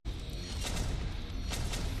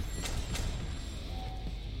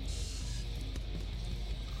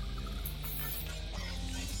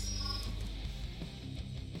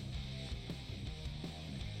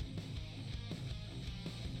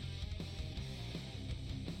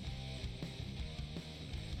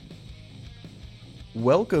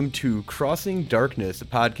Welcome to Crossing Darkness, a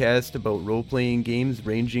podcast about role-playing games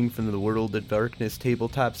ranging from the World of Darkness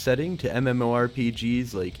tabletop setting to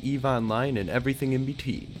MMORPGs like EVE Online and everything in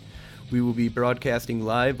between. We will be broadcasting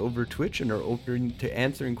live over Twitch and are open to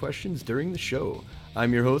answering questions during the show.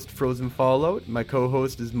 I'm your host, Frozen Fallout. My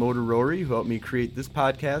co-host is Motor Rory, who helped me create this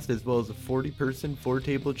podcast as well as a 40-person,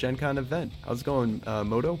 4-table Gen Con event. How's it going,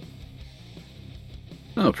 Moto?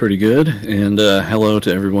 Oh, pretty good. And hello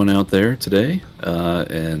to everyone out there today.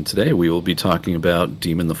 And today we will be talking about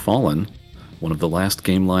Demon the Fallen, one of the last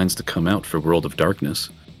game lines to come out for World of Darkness.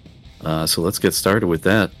 So let's get started with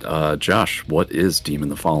that. Josh, what is Demon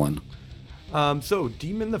the Fallen? So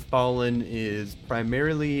Demon the Fallen is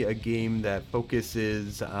primarily a game that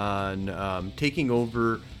focuses on taking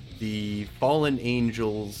over the fallen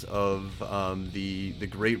angels of the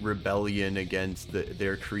Great Rebellion against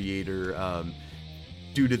their creator.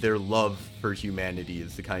 Due to their love for humanity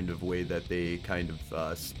is the kind of way that they kind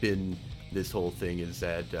of spin this whole thing, is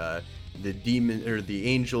that the demon or the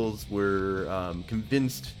angels were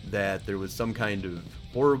convinced that there was some kind of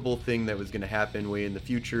horrible thing that was going to happen way in the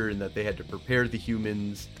future, and that they had to prepare the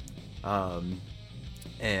humans and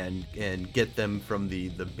get them from the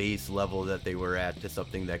base level that they were at to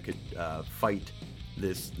something that could fight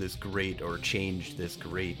this great, or change this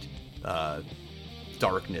great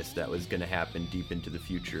darkness that was going to happen deep into the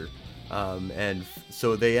future.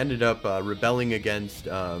 So they ended up rebelling against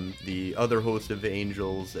the other host of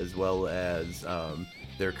angels, as well as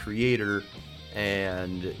their creator.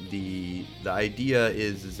 And the idea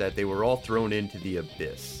is that they were all thrown into the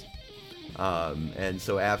abyss. And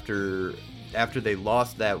so after they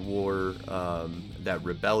lost that war, that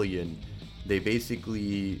rebellion, they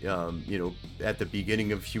basically, at the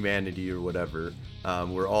beginning of humanity or whatever,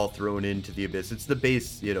 we're all thrown into the abyss. It's the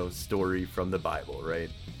base, story from the Bible, right?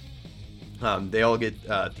 They all get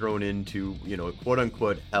thrown into,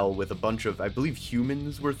 quote-unquote hell, with a bunch of, I believe,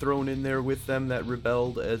 humans were thrown in there with them that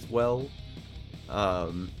rebelled as well.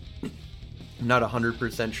 I'm not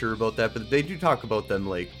 100% sure about that, but they do talk about them,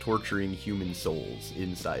 like, torturing human souls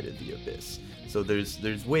inside of the abyss. So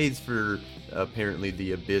there's ways for, apparently,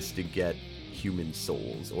 the abyss to get human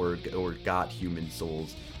souls, or got human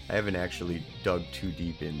souls. I haven't actually dug too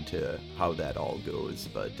deep into how that all goes,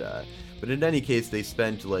 but in any case, they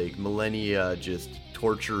spent like millennia just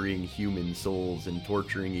torturing human souls and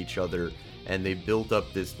torturing each other, and they built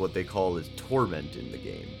up this, what they call, as torment in the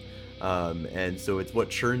game. And so it's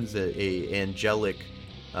what turns a angelic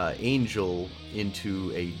angel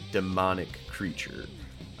into a demonic creature.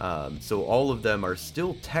 So all of them are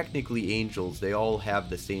still technically angels. They all have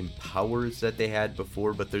the same powers that they had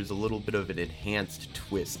before, but there's a little bit of an enhanced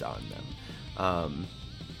twist on them.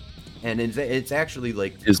 And it's actually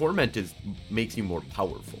like torment makes you more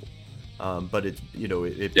powerful. But it's,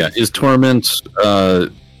 is torment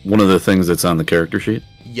one of the things that's on the character sheet?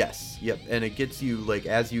 Yes, yep. And it gets you, like,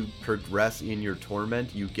 as you progress in your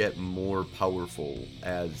torment, you get more powerful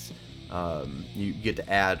as you get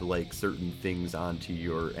to add like certain things onto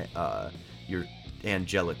your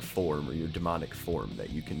angelic form or your demonic form that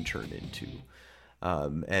you can turn into.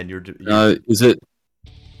 And is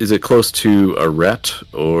it close to a ret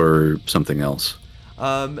or something else?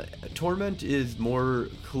 Torment is more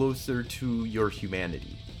closer to your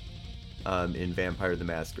humanity in Vampire the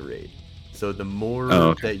Masquerade. So the more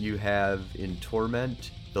that you have in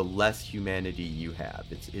torment, the less humanity you have.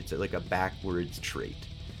 It's like a backwards trait.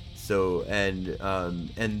 So,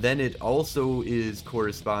 and then it also is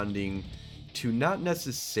corresponding to not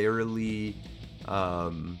necessarily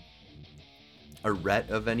a ret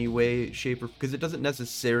of any way, shape, or because it doesn't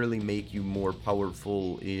necessarily make you more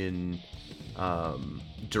powerful in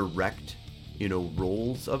direct,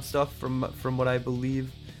 roles of stuff from what I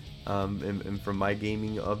believe, and from my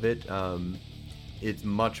gaming of it. It's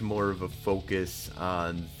much more of a focus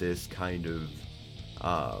on this kind of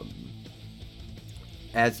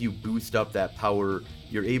as you boost up that power,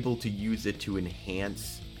 you're able to use it to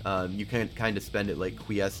enhance. You can kind of spend it like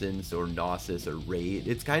quiescence or gnosis or rage.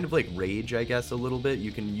 It's kind of like rage, I guess, a little bit.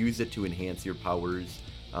 You can use it to enhance your powers,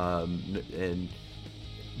 but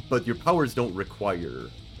your powers don't require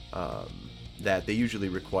that. They usually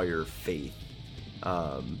require faith,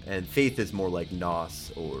 and faith is more like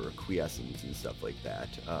nos or quiescence and stuff like that.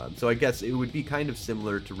 So I guess it would be kind of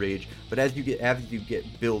similar to rage, but as you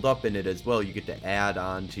get build up in it as well, you get to add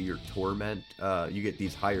on to your torment. You get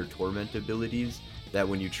these higher torment abilities that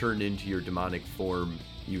when you turn into your demonic form,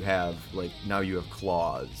 you have, like, now you have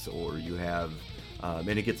claws, or you have, and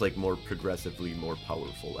it gets like more progressively more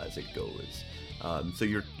powerful as it goes. So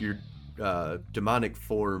your demonic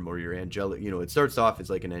form or your angelic, it starts off as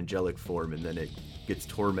like an angelic form, and then it gets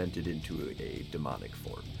tormented into a demonic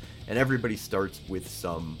form. And everybody starts with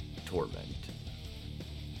some torment.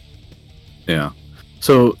 Yeah.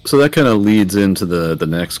 So that kind of leads into the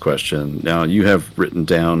next question. Now, you have written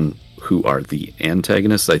down who are the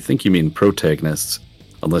antagonists. I think you mean protagonists,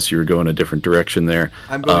 unless you were going a different direction there.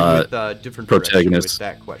 I'm going with different protagonists with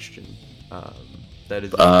that question. That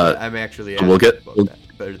is, I'm actually. We'll get.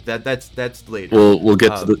 But that's later. We'll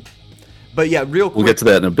get to the. But yeah, real quick. We'll get to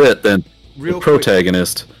that in a bit. Then the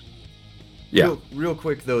protagonist. Quick, yeah. Real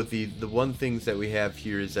quick though, the one things that we have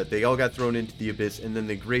here is that they all got thrown into the abyss, and then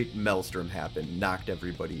the great maelstrom happened, knocked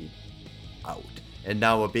everybody out, and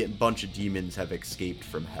now a bunch of demons have escaped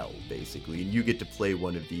from hell, basically, and you get to play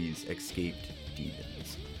one of these escaped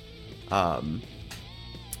demons.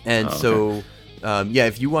 Yeah,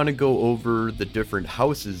 if you want to go over the different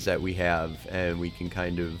houses that we have, and we can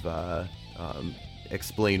kind of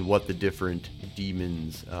explain what the different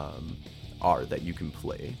demons are that you can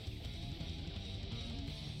play.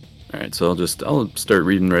 All right, so I'll start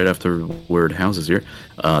reading right after the word houses here.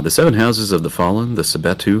 The 7 houses of the fallen, the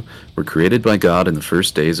Sebetu, were created by God in the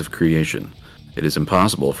first days of creation. It is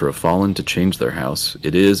impossible for a fallen to change their house.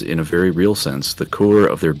 It is, in a very real sense, the core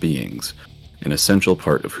of their beings, an essential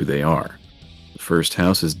part of who they are. The first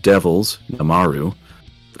house is devils, Namaru.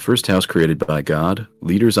 The first house created by God,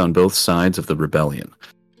 leaders on both sides of the rebellion.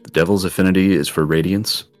 The devil's affinity is for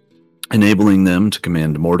radiance, enabling them to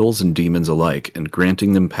command mortals and demons alike, and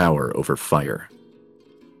granting them power over fire.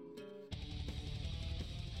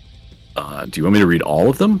 Do you want me to read all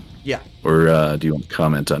of them? Yeah. Or do you want to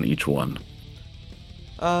comment on each one?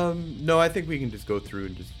 No, I think we can just go through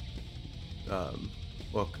and just,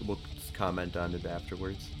 we'll just comment on it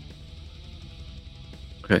afterwards.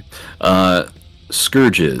 Okay.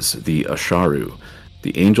 Scourges, the Asharu.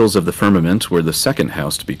 The angels of the firmament were the second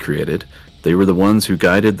house to be created. They were the ones who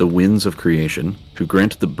guided the winds of creation, who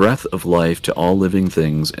granted the breath of life to all living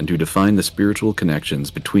things, and who define the spiritual connections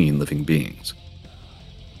between living beings.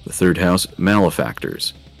 The third house,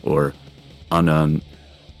 malefactors, or Anunnaki.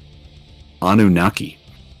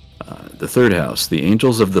 The third house, the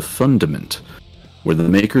angels of the fundament, were the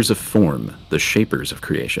makers of form, the shapers of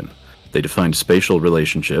creation. They defined spatial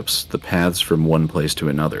relationships, the paths from one place to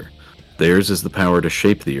another. Theirs is the power to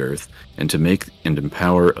shape the earth and to make and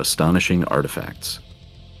empower astonishing artifacts.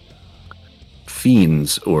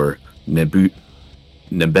 Fiends, or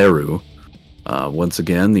Neberu, once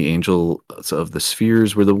again, the angels of the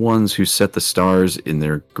spheres were the ones who set the stars in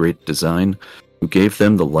their great design, who gave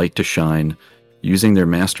them the light to shine, using their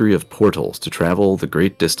mastery of portals to travel the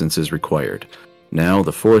great distances required. Now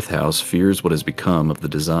the fourth house fears what has become of the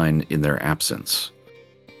design in their absence.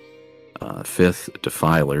 Fifth,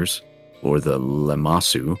 defilers, or the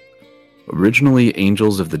Lemasu, originally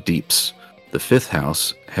angels of the deeps. The fifth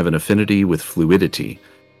house have an affinity with fluidity,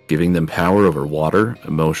 giving them power over water,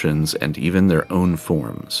 emotions, and even their own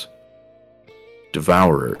forms.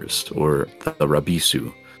 Devourers, or the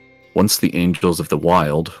Rabisu, once the angels of the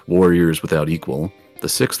wild, warriors without equal, the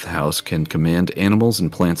sixth house can command animals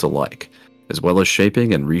and plants alike, as well as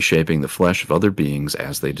shaping and reshaping the flesh of other beings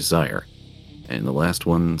as they desire. And the last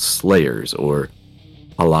one, Slayers, or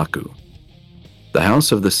Halaku. The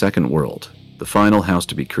house of the second world, the final house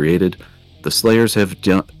to be created, the Slayers have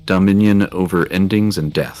dominion over endings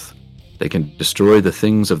and death. They can destroy the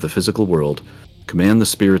things of the physical world, command the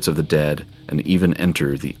spirits of the dead, and even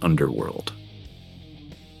enter the underworld.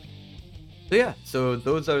 So yeah, so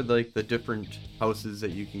those are like the different houses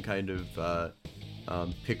that you can kind of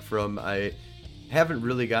pick from. I haven't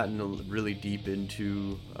really gotten really deep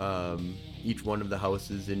into each one of the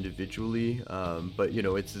houses individually, but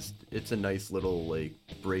it's a nice little like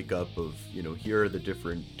breakup of here are the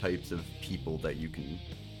different types of people that you can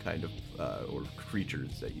kind of or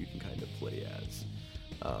creatures that you can kind of play as,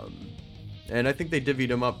 and I think they divvied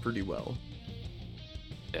them up pretty well.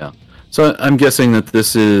 Yeah, so I'm guessing that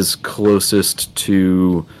this is closest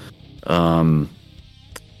to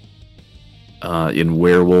in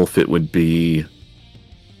Werewolf it would be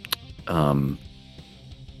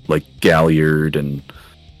like Galliard and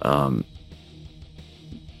I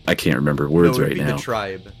can't remember words right now. It would be the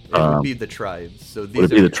tribe. It would be the tribes. So these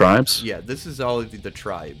would it be the tribes? Yeah, this is all of the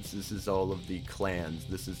tribes. This is all of the clans.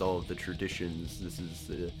 This is all of the traditions. This is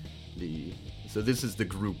so this is the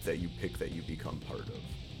group that you pick that you become part of.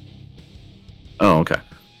 Oh, okay.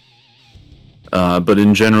 But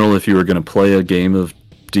in general, if you were going to play a game of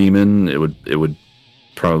Demon, it would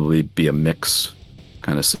probably be a mix,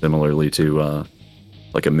 kind of similarly to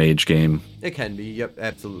like a mage game. It can be, yep,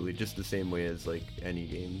 absolutely, just the same way as like any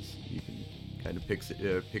games. You can kind of pick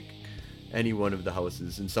any one of the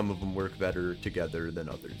houses, and some of them work better together than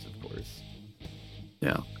others, of course.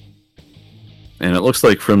 Yeah. And it looks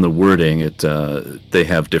like from the wording, they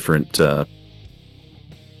have different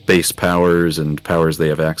base powers and powers they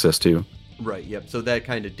have access to. Right, yep. So that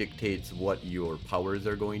kind of dictates what your powers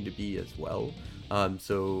are going to be as well.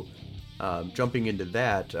 Jumping into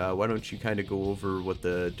that, why don't you kind of go over what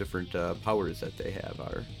the different powers that they have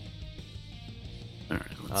are? All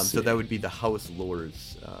right, let's see. So that would be the house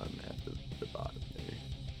lores at the bottom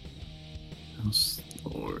there. House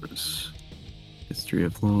lores. History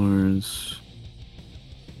of lores.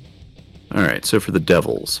 All right, so for the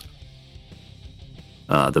devils.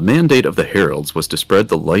 The mandate of the heralds was to spread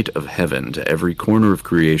the light of heaven to every corner of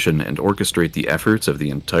creation and orchestrate the efforts of the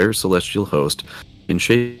entire celestial host in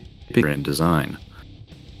shaping and design.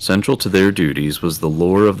 Central to their duties was the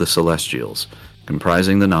lore of the celestials,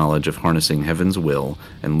 comprising the knowledge of harnessing heaven's will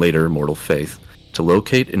and later mortal faith to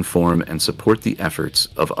locate, inform, and support the efforts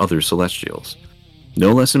of other celestials.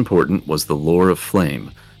 No less important was the lore of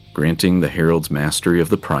flame, granting the heralds mastery of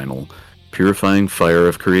the primal, purifying fire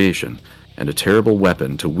of creation, and a terrible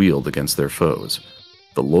weapon to wield against their foes.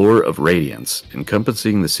 The lore of radiance,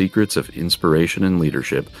 encompassing the secrets of inspiration and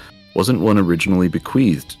leadership, wasn't one originally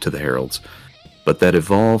bequeathed to the heralds, but that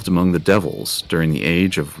evolved among the devils during the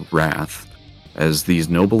Age of Wrath, as these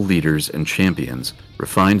noble leaders and champions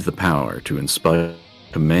refined the power to inspire,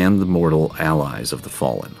 command the mortal allies of the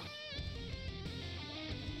fallen.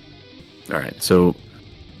 Alright, so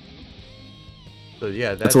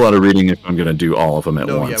yeah, that's a lot of reading if I'm going to do all of them at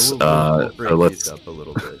once. Yeah, we'll break these up a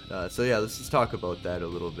little bit. Let's just talk about that a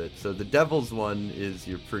little bit. So the Devil's one is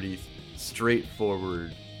your pretty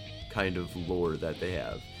straightforward kind of lore that they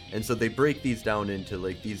have. And so they break these down into,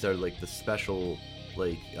 like, these are, like, the special,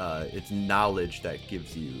 like, it's knowledge that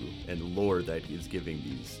gives you, and lore that is giving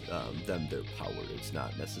these, them their power. It's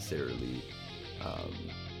not necessarily,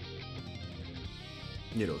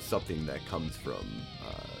 something that comes from,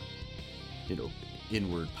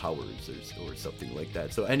 inward powers or something like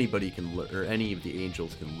that. So anybody can learn, or any of the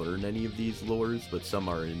angels can learn any of these lores, but some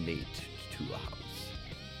are innate to a house.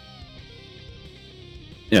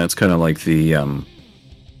 Yeah, it's kind of like the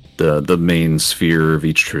main sphere of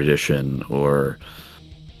each tradition, or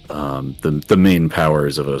the main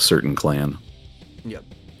powers of a certain clan. Yep.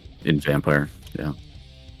 In Vampire, yeah.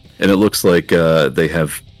 And it looks like they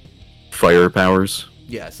have fire powers.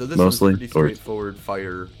 Yeah, so this mostly, is pretty straightforward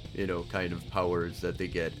fire, kind of powers that they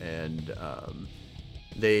get, and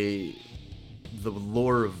the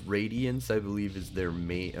lore of radiance, I believe, is their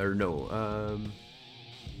main, or no,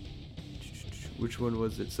 which one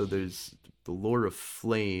was it? So there's the lore of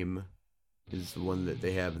flame is the one that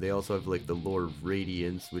they have. They also have, like, the lore of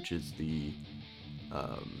radiance, which is the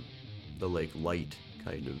like light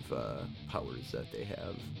kind of powers that they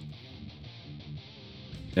have.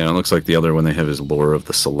 Yeah, it looks like the other one they have is lore of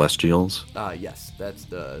the celestials. Yes, that's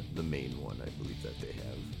the main one, I believe, that they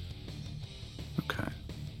have. Okay.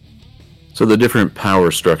 So the different power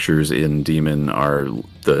structures in Demon are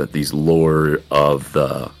these lore of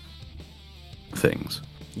the things.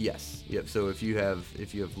 Yes. Yep. So if you have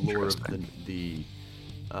lore of the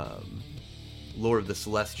lore of the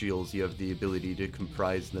celestials, you have the ability to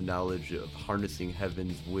comprise the knowledge of harnessing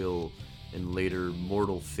heaven's will and later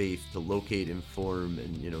mortal faith to locate, inform,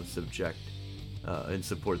 and subject and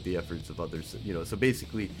support the efforts of others. So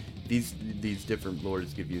basically, these different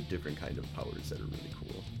lores give you different kind of powers that are really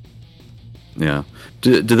cool. Yeah.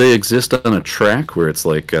 Do they exist on a track where it's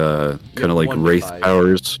like kind of like wraith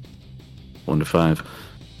powers? 1 to 5.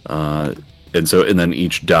 And then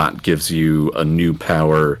each dot gives you a new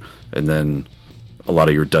power, and then a lot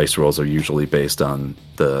of your dice rolls are usually based on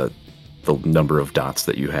the number of dots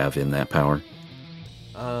that you have in that power.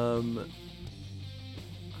 I'm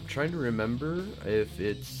trying to remember if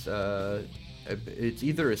it's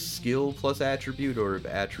either a skill plus attribute or an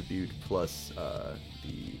attribute plus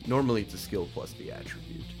normally it's a skill plus the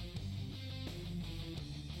attribute.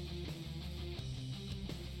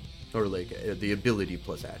 Or like the ability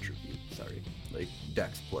plus attribute, sorry. Like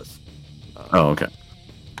dex plus okay.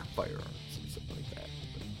 Firearms or something like that.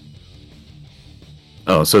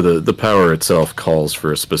 Oh, so the power itself calls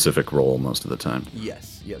for a specific roll most of the time.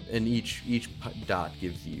 Yes, yep. And each dot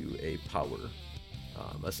gives you a power,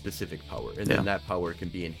 a specific power. And then that power can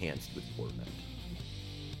be enhanced with Torment.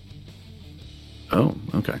 Oh,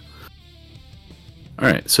 okay.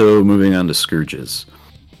 Alright, so moving on to Scourges.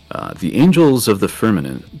 The angels of the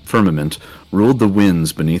firmament ruled the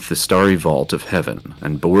winds beneath the starry vault of heaven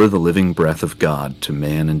and bore the living breath of God to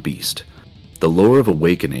man and beast. The lore of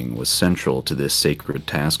awakening was central to this sacred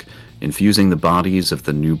task, infusing the bodies of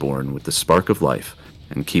the newborn with the spark of life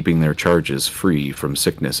and keeping their charges free from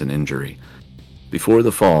sickness and injury. Before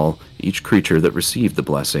the fall, each creature that received the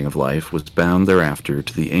blessing of life was bound thereafter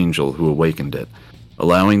to the angel who awakened it,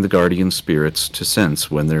 allowing the guardian spirits to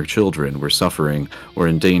sense when their children were suffering or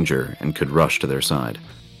in danger and could rush to their side.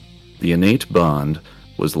 The innate bond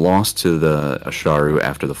was lost to the Asharu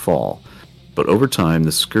after the fall, but over time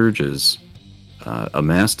the Scourges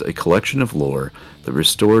amassed a collection of lore that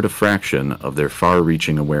restored a fraction of their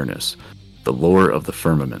far-reaching awareness, the lore of the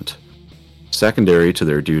firmament. Secondary to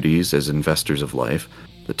their duties as investors of life,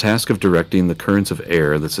 the task of directing the currents of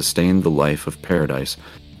air that sustained the life of paradise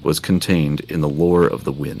was contained in the lore of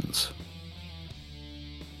the winds.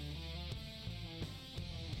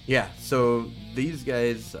 Yeah, so these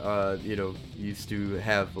guys, used to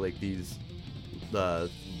have like these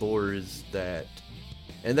lores that,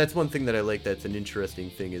 and that's one thing that I like. That's an interesting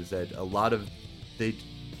thing, is that a lot of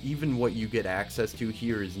even what you get access to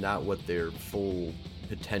here is not what their full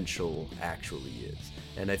potential actually is.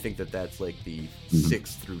 And I think that that's like the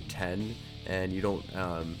 6 through 10, and you don't.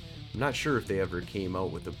 I'm not sure if they ever came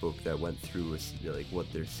out with a book that went through like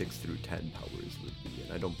what their 6 through 10 powers would be,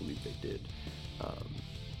 and I don't believe they did.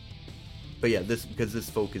 But yeah, because this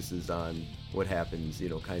focuses on what happens,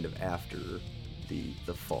 kind of after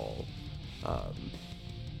the fall,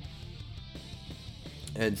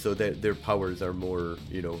 and so their powers are more,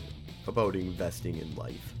 about investing in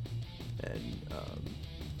life, and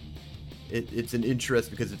it's an interest,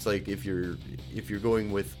 because it's like if you're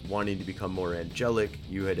going with wanting to become more angelic,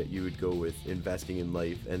 you would go with investing in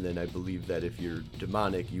life, and then I believe that if you're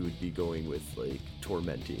demonic, you would be going with like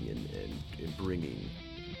tormenting and bringing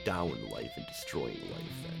down life and destroying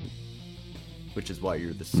life, then, which is why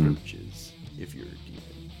you're the Scourges if you're a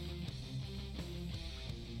demon.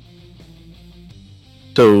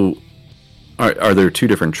 So are there two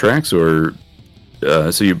different tracks, or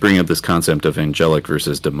so you bring up this concept of angelic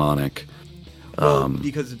versus demonic? Well,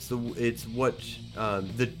 because it's what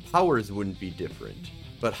the powers wouldn't be different,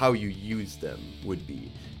 but how you use them would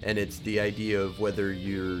be, and it's the idea of whether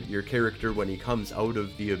your character, when he comes out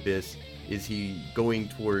of the abyss, is he going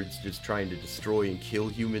towards just trying to destroy and kill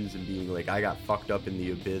humans and being like, I got fucked up in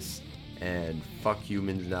the abyss and fuck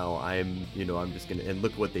humans now, I'm just gonna, and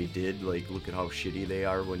look what they did, like look at how shitty they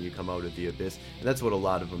are when you come out of the abyss. And that's what a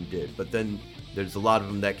lot of them did. But then there's a lot of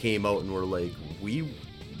them that came out and were like,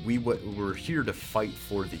 we're here to fight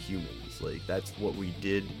for the humans, like that's what we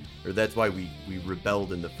did, or that's why we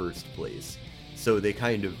rebelled in the first place. So they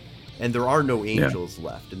kind of, and there are no angels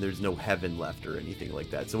left, and there's no heaven left or anything like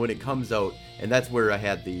that. So when it comes out, and that's where I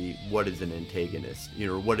had the what is an antagonist,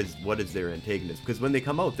 what is their antagonist? Because when they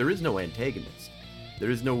come out, there is no antagonist. There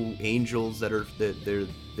is no angels that they're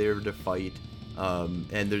there to fight,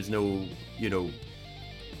 and there's no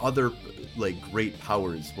other like great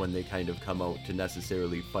powers when they kind of come out to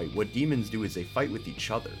necessarily fight. What demons do is they fight with each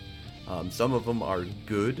other. Some of them are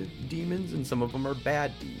good demons, and some of them are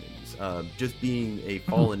bad demons. Just being a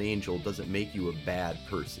fallen angel doesn't make you a bad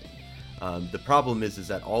person. The problem is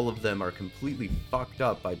that all of them are completely fucked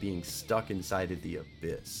up by being stuck inside of the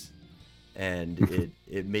abyss, and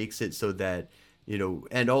it makes it so that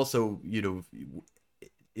and also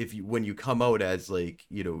if when you come out as like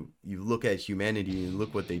you look at humanity and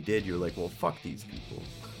look what they did, you're like, well, fuck these people.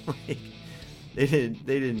 Like they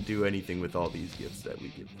didn't do anything with all these gifts that we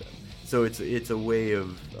give them. So it's a way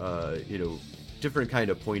of different kind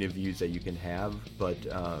of point of views that you can have, but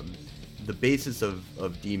the basis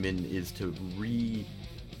of demon is to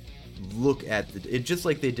look at it, just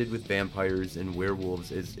like they did with vampires and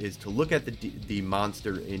werewolves, is to look at the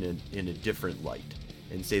monster in a different light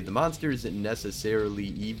and say the monster isn't necessarily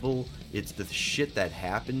evil, it's the shit that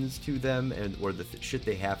happens to them or the shit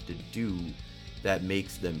they have to do that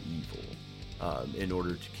makes them evil, in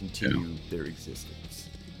order to continue their existence.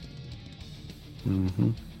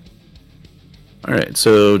 All right,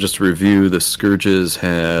 so just to review, the Scourges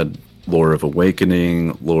had Lore of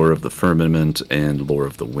Awakening, Lore of the Firmament, and Lore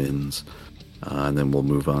of the Winds. And then we'll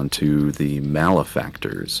move on to the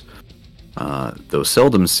Malefactors. Though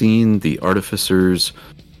seldom seen, the Artificers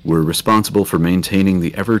were responsible for maintaining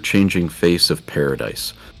the ever-changing face of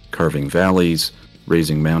paradise, carving valleys,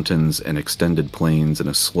 raising mountains, and extended plains in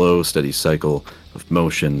a slow, steady cycle of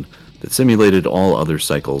motion that simulated all other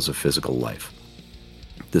cycles of physical life.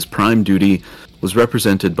 This prime duty was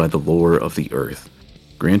represented by the lore of the earth,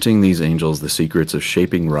 granting these angels the secrets of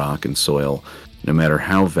shaping rock and soil, no matter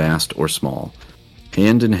how vast or small.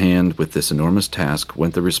 Hand in hand with this enormous task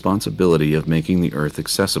went the responsibility of making the earth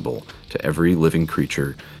accessible to every living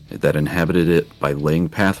creature that inhabited it by laying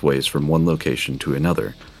pathways from one location to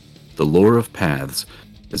another. The lore of paths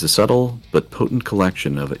is a subtle but potent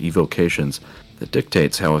collection of evocations that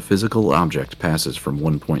dictates how a physical object passes from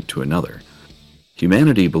one point to another.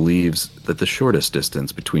 Humanity believes that the shortest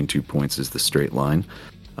distance between 2 points is the straight line,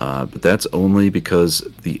 but that's only because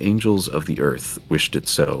the angels of the earth wished it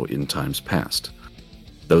so in times past.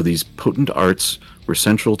 Though these potent arts were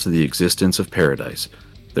central to the existence of paradise,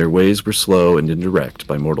 their ways were slow and indirect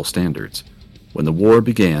by mortal standards. When the war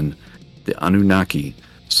began, the Anunnaki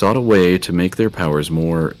sought a way to make their powers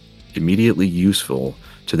more immediately useful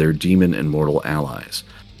to their demon and mortal allies,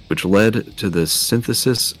 which led to the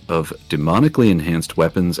synthesis of demonically enhanced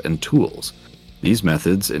weapons and tools. These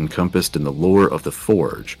methods, encompassed in the lore of the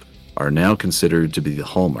Forge, are now considered to be the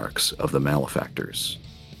hallmarks of the malefactors.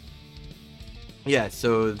 Yeah,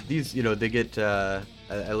 so these, they get,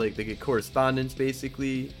 they get correspondence,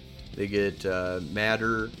 basically. They get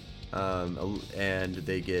matter, and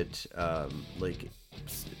they get,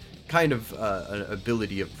 kind of an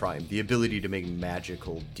ability of Prime, the ability to make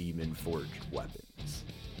magical demon forged weapons.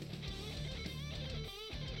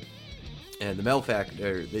 And the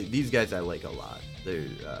malefactor, these guys I like a lot. They're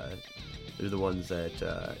the ones that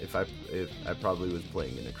if I probably was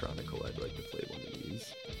playing in a Chronicle, I'd like to play one of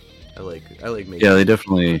these. I like making. Yeah, they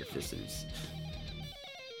definitely. Artificers.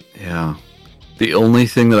 Yeah. The only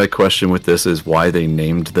thing that I question with this is why they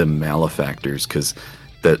named them malefactors, because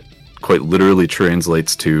that quite literally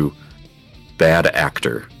translates to bad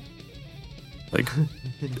actor, like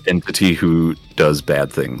entity who does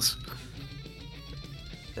bad things.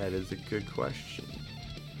 That is a good question.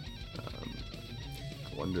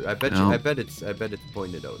 I wonder. I bet it's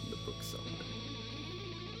pointed out in the book somewhere.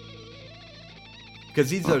 Because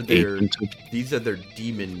these are their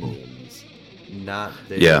demon names, not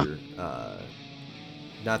their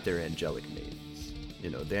not their angelic names.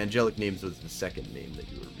 The angelic names was the second name that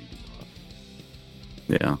you were reading off.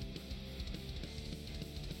 Yeah.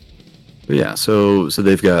 But yeah, so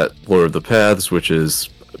they've got Lore of the Paths, which is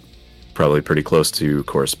probably pretty close to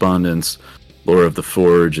correspondence. Lore of the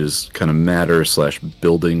Forge is kind of matter /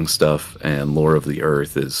 building stuff, and Lore of the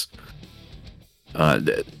Earth is...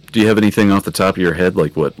 do you have anything off the top of your head,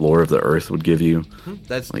 like what Lore of the Earth would give you?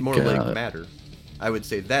 That's more like matter. I would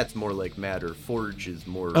say that's more like matter. Forge is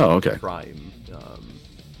more Prime,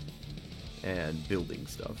 and building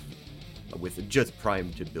stuff. With just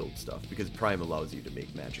Prime to build stuff, because Prime allows you to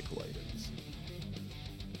make magical items.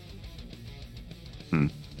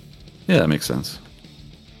 Yeah, that makes sense.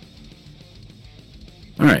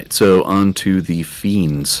 Alright, so on to the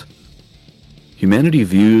Fiends. Humanity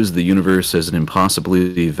views the universe as an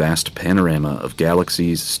impossibly vast panorama of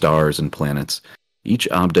galaxies, stars, and planets, each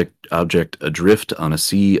object adrift on a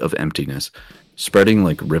sea of emptiness, spreading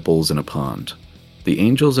like ripples in a pond. The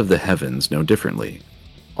angels of the heavens know differently.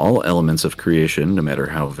 All elements of creation, no matter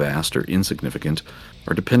how vast or insignificant,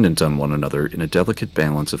 are dependent on one another in a delicate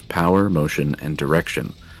balance of power, motion, and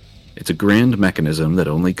direction. It's a grand mechanism that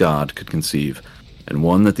only God could conceive, and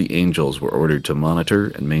one that the angels were ordered to monitor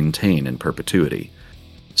and maintain in perpetuity.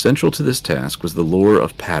 Central to this task was the lore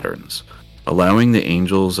of patterns, allowing the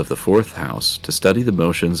angels of the fourth house to study the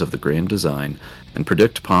motions of the grand design and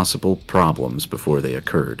predict possible problems before they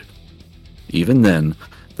occurred. Even then,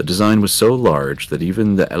 the design was so large that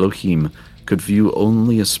even the Elohim could view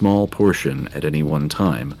only a small portion at any one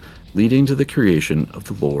time, leading to the creation of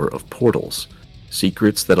the lore of portals,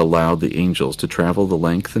 secrets that allowed the angels to travel the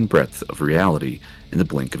length and breadth of reality in the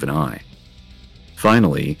blink of an eye.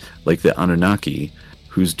 Finally, like the Anunnaki,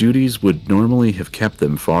 whose duties would normally have kept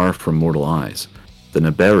them far from mortal eyes, the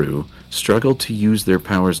Nibiru struggled to use their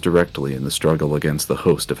powers directly in the struggle against the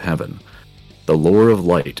host of heaven. The lore of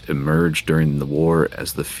light emerged during the war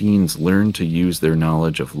as the fiends learned to use their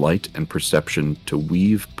knowledge of light and perception to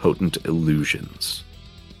weave potent illusions.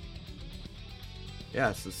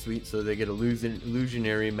 Yeah, so sweet. So they get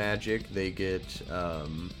illusionary magic. They get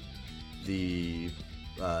the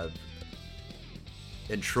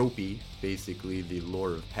entropy, basically the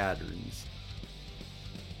lore of patterns.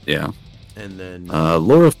 Yeah. And then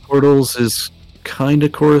lore of portals is kind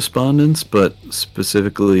of correspondence, but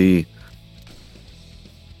specifically...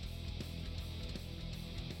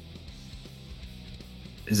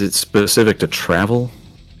 Is it specific to travel?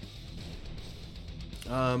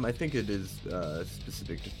 I think it is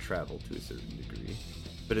specific to travel to a certain degree,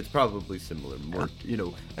 but it's probably similar. More,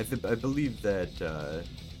 I believe that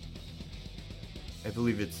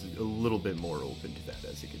it's a little bit more open to that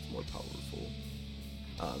as it gets more powerful.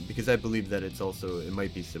 Because I believe that it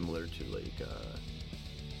might be similar to like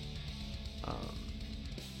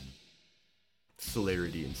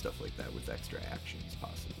celerity and stuff like that with extra actions,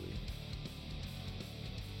 possibly.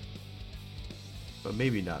 But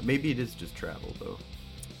maybe not. Maybe it is just travel, though.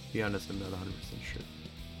 To be honest, I'm not 100% sure.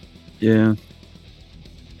 Yeah.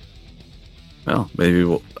 Well, maybe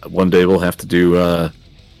one day we'll have to do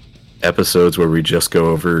episodes where we just go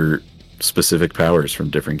over specific powers from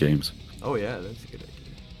different games. Oh yeah, that's a good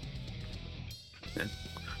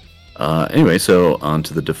idea. Anyway, so on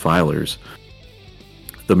to the Defilers.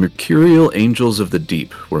 The mercurial angels of the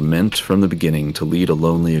deep were meant from the beginning to lead a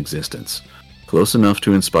lonely existence, close enough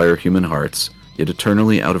to inspire human hearts, yet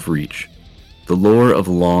eternally out of reach. The lore of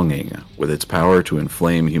longing, with its power to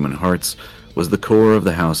inflame human hearts, was the core of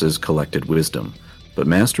the house's collected wisdom, but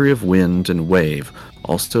mastery of wind and wave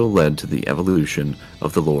also led to the evolution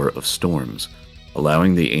of the lore of storms,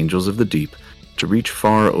 allowing the angels of the deep to reach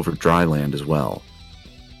far over dry land as well.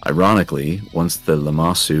 Ironically, once the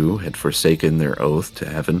Lamassu had forsaken their oath to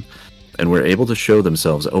heaven and were able to show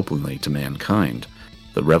themselves openly to mankind,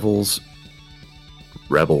 the rebels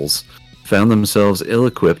found themselves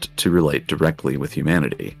ill-equipped to relate directly with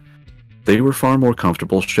humanity. They were far more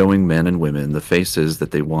comfortable showing men and women the faces that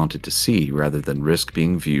they wanted to see rather than risk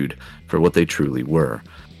being viewed for what they truly were.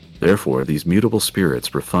 Therefore, these mutable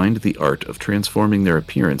spirits refined the art of transforming their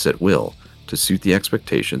appearance at will to suit the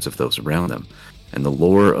expectations of those around them, and the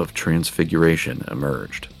lore of transfiguration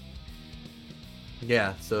emerged.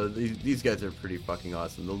 Yeah, so these guys are pretty fucking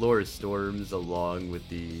awesome. The lore of storms, along with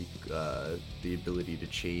the ability to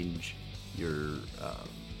change your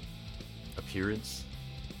appearance,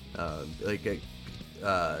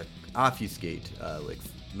 obfuscate, like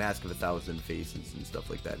Mask of 1,000 Faces and stuff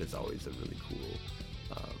like that, is always a really cool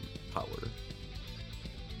power.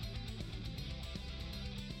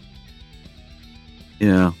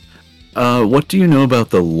 Yeah. What do you know about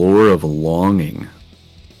the lore of longing?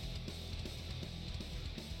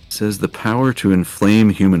 It says the power to inflame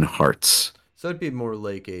human hearts. So it'd be more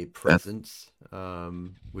like a presence,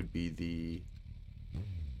 would be the...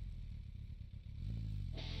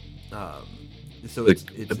 so like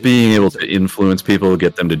it's being able to influence people,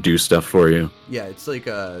 get them to do stuff for you. Yeah, it's like,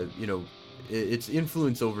 it's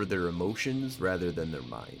influence over their emotions rather than their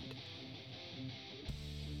mind.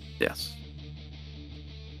 Yes.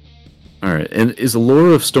 All right, and is the lore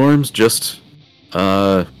of storms just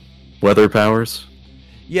weather powers?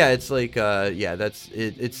 Yeah, it's like that's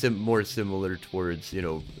it. It's more similar towards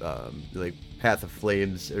like Path of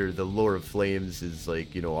Flames, or the lore of flames is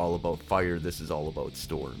like all about fire. This is all about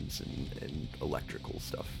storms and electrical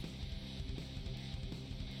stuff.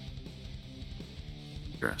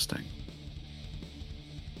 Interesting.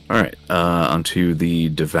 All right, onto the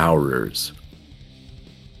Devourers.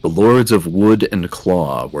 The Lords of Wood and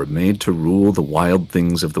Claw were made to rule the wild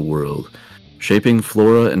things of the world, shaping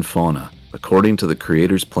flora and fauna according to the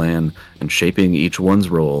Creator's plan and shaping each one's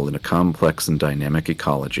role in a complex and dynamic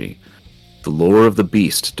ecology. The lore of the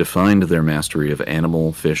beast defined their mastery of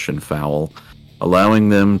animal, fish, and fowl, allowing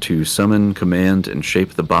them to summon, command, and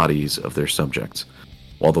shape the bodies of their subjects,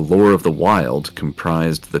 while the lore of the wild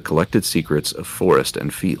comprised the collected secrets of forest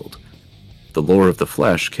and field. The lore of the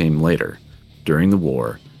flesh came later, during the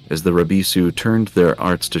war, as the Rabisu turned their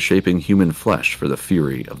arts to shaping human flesh for the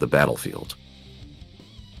fury of the battlefield.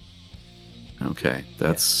 Okay,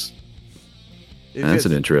 that's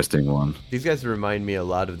an interesting one. These guys remind me a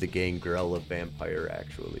lot of the Gangrel vampire,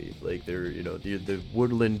 actually. Like, they're, the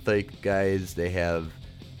woodland like guys. They have,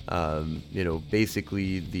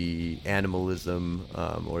 basically the animalism,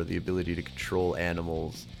 or the ability to control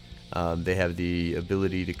animals. They have the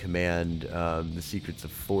ability to command the secrets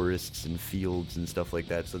of forests and fields and stuff like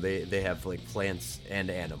that. So they have like plants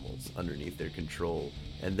and animals underneath their control.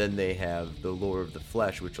 And then they have the lore of the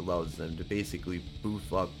flesh, which allows them to basically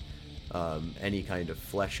boof up any kind of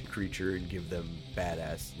flesh creature and give them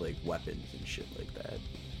badass like weapons and shit like that.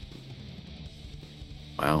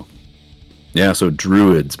 Wow. Yeah, so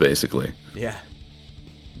druids basically. Yeah.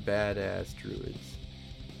 Badass druids.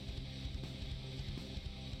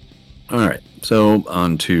 Alright, so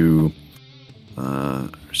on to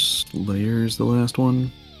Slayers, the last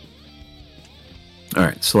one.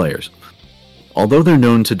 Alright, Slayers. Although they're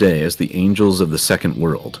known today as the Angels of the Second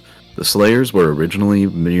World, the Slayers were originally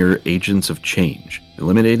mere agents of change,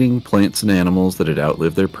 eliminating plants and animals that had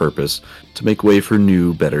outlived their purpose to make way for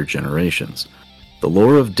new, better generations. The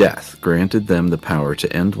lore of death granted them the power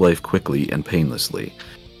to end life quickly and painlessly,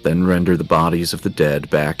 then render the bodies of the dead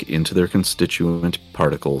back into their constituent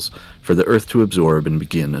particles for the earth to absorb and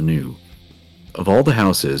begin anew. Of all the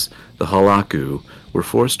houses, the Halaku were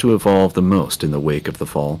forced to evolve the most in the wake of the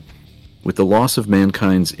fall. With the loss of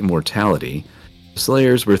mankind's immortality, the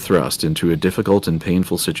Slayers were thrust into a difficult and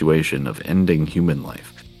painful situation of ending human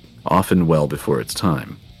life, often well before its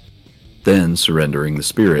time, then surrendering the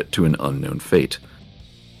spirit to an unknown fate.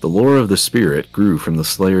 The lore of the spirit grew from the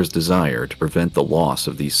Slayer's desire to prevent the loss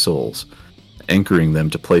of these souls, anchoring them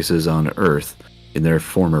to places on Earth in their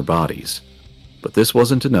former bodies. But this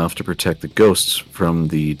wasn't enough to protect the ghosts from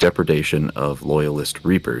the depredation of loyalist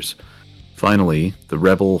reapers. Finally, the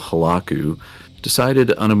rebel Halaku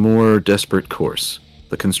decided on a more desperate course,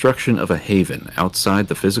 the construction of a haven outside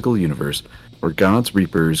the physical universe where God's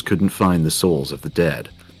reapers couldn't find the souls of the dead.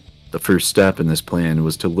 The first step in this plan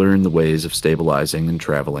was to learn the ways of stabilizing and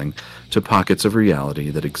traveling to pockets of reality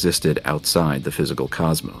that existed outside the physical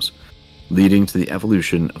cosmos, leading to the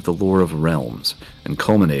evolution of the lore of realms and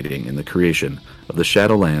culminating in the creation of the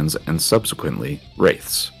Shadowlands and subsequently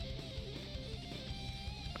Wraiths.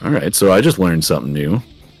 Alright, so I just learned something new.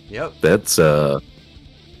 Yep. That's, I'm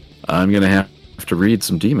gonna have to read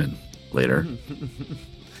some Demon later.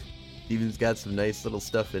 Demon's got some nice little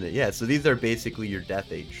stuff in it. Yeah, so these are basically your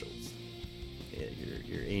death angels. Yeah,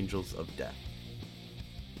 your angels of death.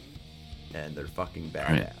 And they're fucking badass.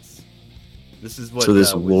 Right. This is what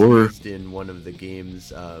was used in one of the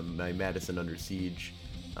games, my Madison Under Siege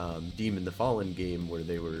Demon the Fallen game, where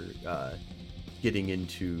they were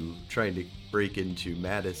trying to break into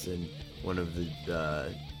Madison. One of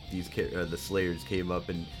the Slayers came up,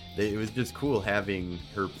 and it was just cool having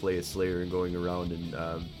her play a Slayer and going around and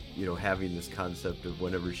having this concept of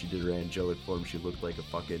whenever she did her angelic form, she looked like a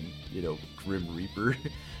fucking Grim Reaper.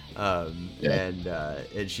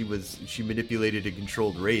 And she manipulated and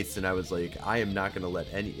controlled Wraiths, and I was like, I am not going to let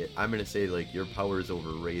I'm going to say, like, your powers over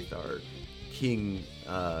Wraith are king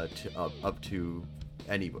up to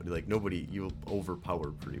anybody. Like, nobody, you'll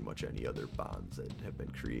overpower pretty much any other bonds that have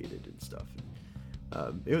been created and stuff.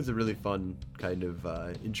 It was a really fun, kind of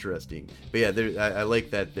interesting. But yeah, I like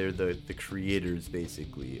that they're the creators,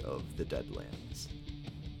 basically, of the Deadlands.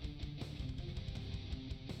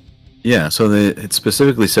 Yeah, so it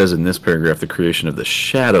specifically says in this paragraph the creation of the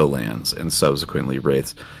Shadowlands and subsequently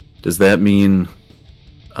Wraiths. Does that mean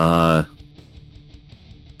the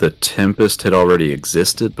Tempest had already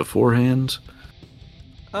existed beforehand?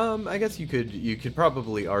 I guess you could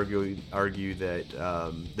probably argue that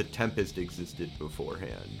the Tempest existed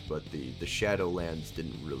beforehand, but the Shadowlands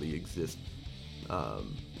didn't really exist.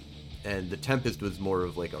 And the Tempest was more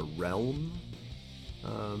of like a realm.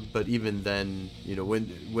 But even then,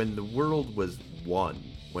 when the world was one,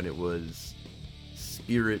 when it was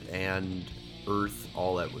spirit and earth,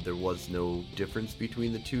 there was no difference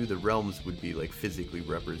between the two. The realms would be like physically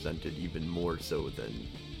represented even more so than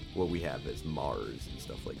what we have as Mars and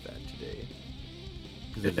stuff like that today.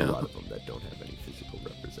 Because there's a lot of them that don't have any physical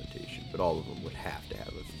representation, but all of them would have to have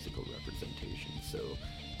a physical representation. So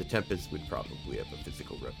the Tempest would probably have a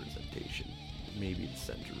physical representation, maybe the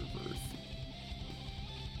center of Earth.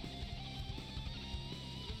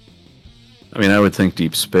 I mean, I would think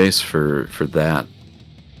deep space for that.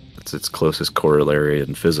 It's its closest corollary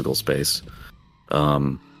in physical space.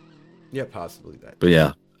 Yeah, possibly that. But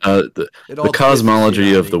yeah, the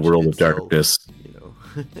cosmology of the world of darkness.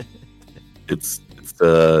 It's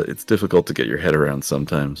difficult to get your head around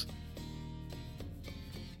sometimes.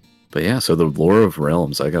 But yeah, so the lore of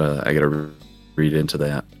realms, I gotta read into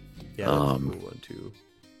that. Yeah, that's a cool one too.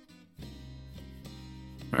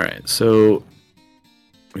 All right, so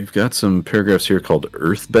we've got some paragraphs here called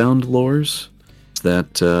Earthbound lores. Is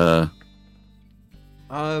that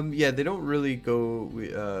yeah, they don't really go. We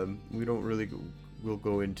don't really we'll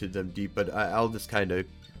go into them deep, but I'll just kind of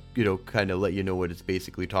let you know what it's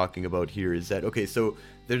basically talking about here. Is that okay? So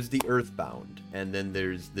there's the Earthbound, and then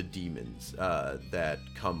there's the demons that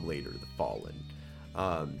come later, the Fallen.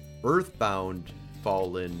 Earthbound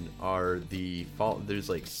Fallen are there's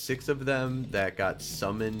like 6 of them that got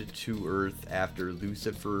summoned to Earth after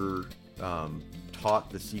Lucifer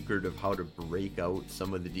taught the secret of how to break out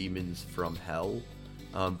some of the demons from hell.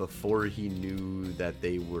 Before he knew that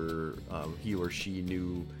they were, he or she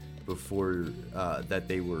knew before that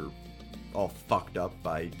they were all fucked up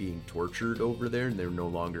by being tortured over there, and they're no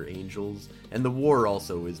longer angels. And the war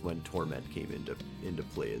also is when torment came into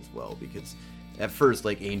play as well, because at first,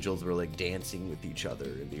 like, angels were like dancing with each other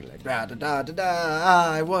and being like, da da da da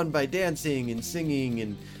da, I won by dancing and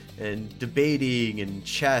singing and debating and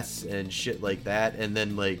chess and shit like that. And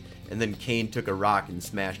then Cain took a rock and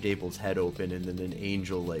smashed Abel's head open, and then an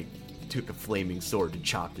angel like took a flaming sword and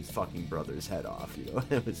chopped his fucking brother's head off.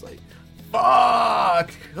 It was like,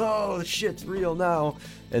 fuck! Oh, the shit's real now.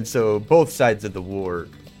 And so both sides of the war,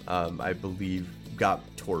 I believe, got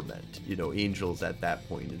torment. Angels at that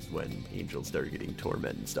point is when angels started getting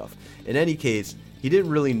torment and stuff. In any case, he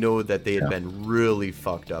didn't really know that they had been really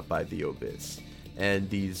fucked up by the Abyss. And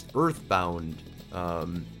these Earthbound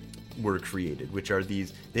were created, which are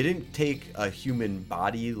these. They didn't take a human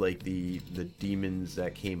body like the demons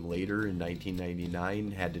that came later in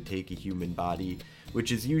 1999 had to take a human body,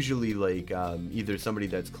 which is usually like either somebody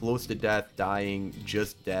that's close to death, dying,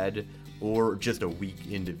 just dead, or just a weak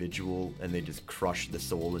individual, and they just crush the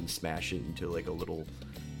soul and smash it into like a little,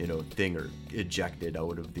 thing, or eject it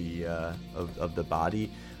out of the of the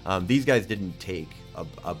body. These guys didn't take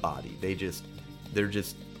a body. They're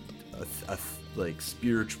just a like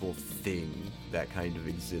spiritual thing that kind of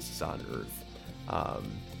exists on Earth,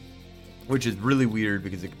 which is really weird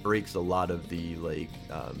because it breaks a lot of the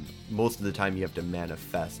most of the time you have to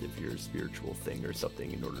manifest if you're a spiritual thing or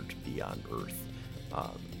something in order to be on Earth,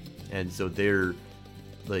 and so they're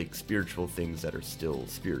like spiritual things that are still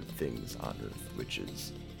spirit things on Earth, which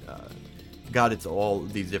is got its all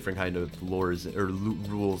these different kind of lores or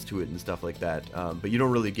rules to it and stuff like that, but you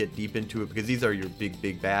don't really get deep into it because these are your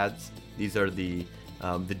big bads. These are the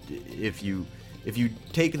if you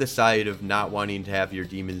take the side of not wanting to have your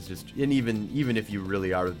demons and even if you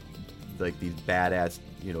really are like these badass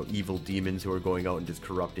evil demons who are going out and just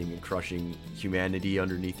corrupting and crushing humanity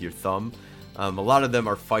underneath your thumb, a lot of them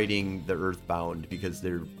are fighting the Earthbound because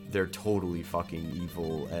they're totally fucking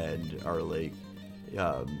evil and are like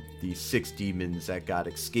these 6 demons that got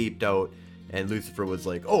escaped out, and Lucifer was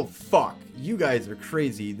like, oh fuck, you guys are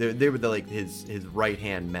crazy. They were like his right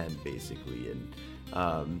hand men basically, and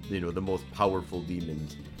the most powerful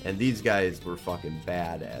demons, and these guys were fucking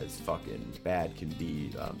bad as fucking bad can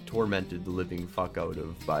be, tormented the living fuck out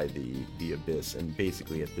of by the abyss, and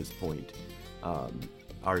basically at this point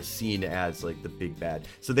are seen as like the big bad.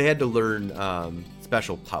 So they had to learn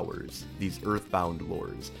special powers, these Earthbound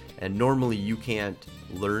lores, and normally you can't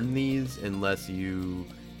learn these unless you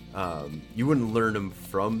wouldn't learn them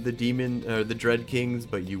from the demon or the Dread Kings,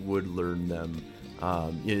 but you would learn them.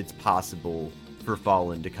 It's possible for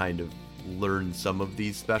Fallen to kind of learn some of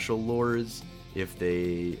these special lores if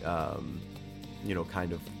they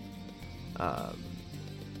kind of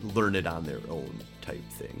learn it on their own type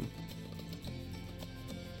thing.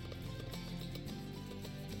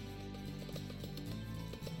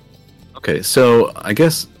 Okay, so I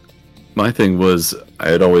guess my thing was I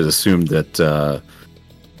had always assumed that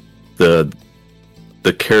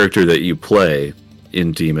the character that you play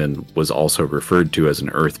in Demon was also referred to as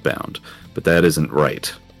an Earthbound, but that isn't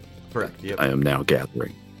right. Correct. Yep. I am now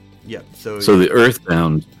gathering. Yep. So the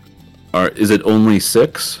Earthbound is it only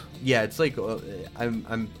 6? Yeah, it's like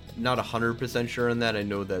I'm not 100% sure on that. I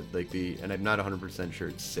know that and I'm not 100% sure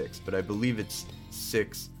it's 6, but I believe it's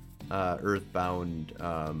 6 Earthbound,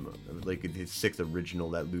 like the 6th original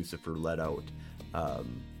that Lucifer let out,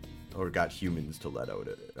 or got humans to let out,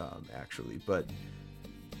 actually. But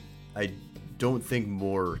I don't think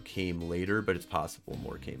more came later, but it's possible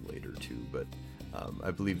more came later too. But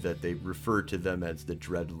I believe that they refer to them as the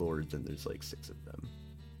Dread Lords, and there's like 6 of them,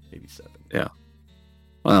 maybe 7. Yeah.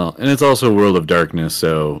 Well, and it's also World of Darkness,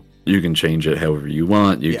 so you can change it however you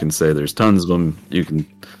want. You can say there's tons of them. You can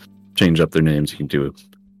change up their names. You can do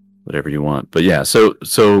whatever you want. But yeah, so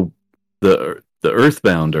the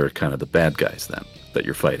Earthbound are kind of the bad guys then that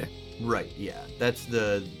you're fighting. Right. Yeah, that's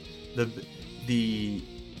the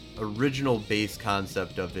original base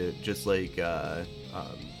concept of it. Just like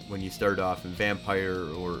when you start off in Vampire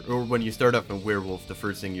or when you start off in Werewolf, the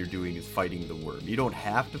first thing you're doing is fighting the worm. You don't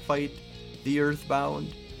have to fight the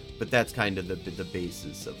Earthbound, but that's kind of the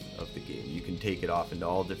basis of the game. You can take it off into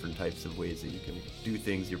all different types of ways that you can do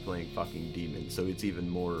things. You're playing fucking demons, so it's even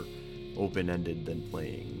more open-ended than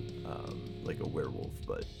playing like a werewolf.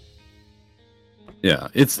 But yeah,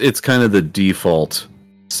 it's kind of the default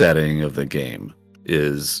setting of the game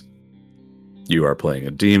is you are playing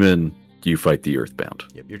a demon, you fight the Earthbound.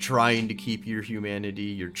 Yep, you're trying to keep your humanity,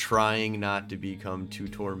 you're trying not to become too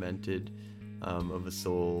tormented of a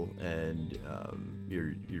soul, and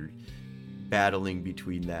you're battling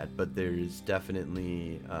between that. But there's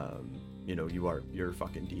definitely you're a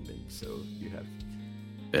fucking demon, so you have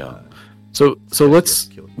so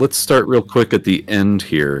let's start real quick at the end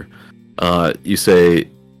here. You say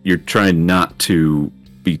you're trying not to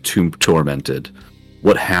be too tormented.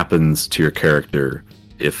 What happens to your character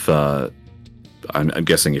if I'm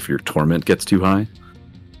guessing if your torment gets too high?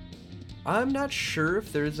 I'm not sure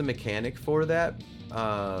if there's a mechanic for that,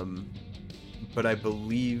 but I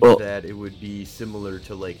believe that it would be similar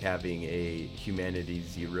to like having a Humanity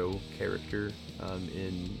 0 character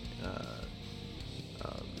in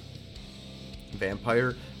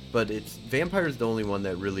Vampire. But Vampire is the only one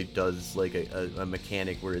that really does like a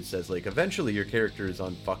mechanic where it says like eventually your character is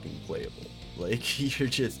unfucking playable. Like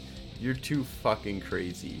you're too fucking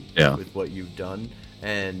crazy with what you've done.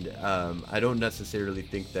 And I don't necessarily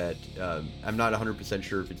think that I'm not 100%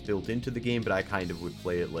 sure if it's built into the game, but I kind of would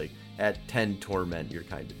play it like at 10 torment, you're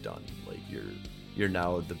kind of done. Like you're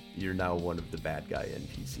now one of the bad guy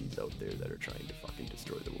NPCs out there that are trying to fucking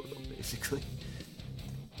destroy the world, basically.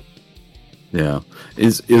 Yeah.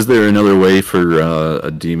 Is there another way for a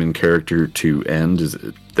demon character to end?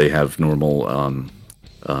 They have normal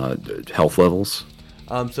health levels?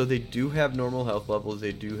 So they do have normal health levels.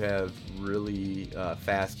 They do have really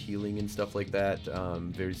fast healing and stuff like that.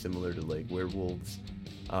 Very similar to like werewolves.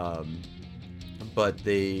 But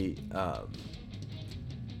they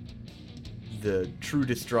the true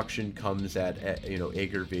destruction comes at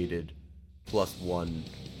aggravated +1.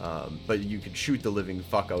 But you can shoot the living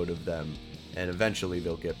fuck out of them, and eventually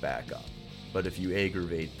they'll get back up. But if you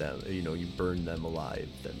aggravate them, you burn them alive,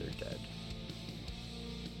 then they're dead.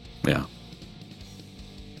 Yeah.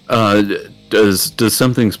 Does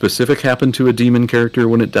something specific happen to a demon character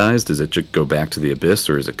when it dies? Does it just go back to the abyss,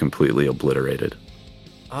 or is it completely obliterated?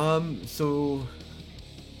 So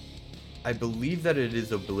I believe that it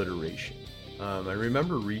is obliteration. I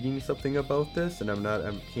remember reading something about this, and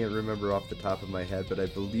I can't remember off the top of my head, but I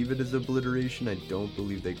believe it is obliteration. I don't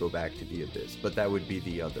believe they go back to the abyss, but that would be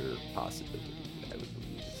the other possibility. I would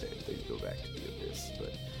believe to say if they go back to the abyss,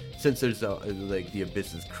 but since there's the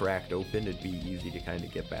abyss is cracked open, it'd be easy to kind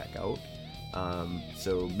of get back out.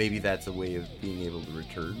 So maybe that's a way of being able to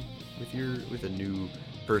return with a new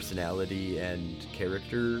personality and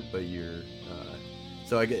character, but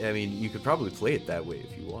so I mean, you could probably play it that way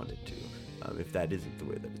if you wanted to, if that isn't the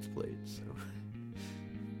way that it's played. So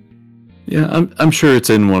yeah, I'm sure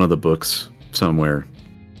it's in one of the books somewhere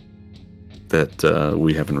that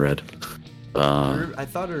we haven't read. I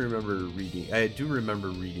thought I remember reading. I do remember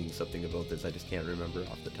reading something about this. I just can't remember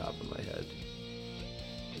off the top of my head.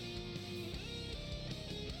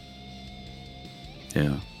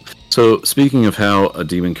 Yeah. So speaking of how a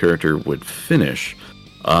demon character would finish,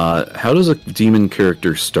 how does a demon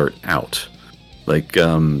character start out? Like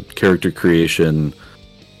character creation.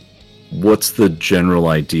 What's the general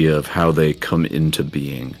idea of how they come into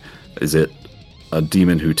being? Is it a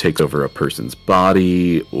demon who takes over a person's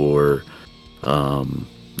body, or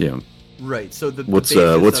Right. So what's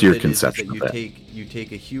your conception of that? You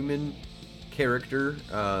take a human character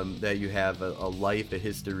that you have a life, a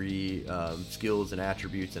history, skills and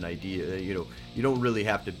attributes and idea. You don't really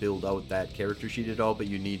have to build out that character sheet at all, but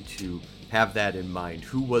you need to have that in mind.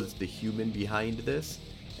 Who was the human behind this?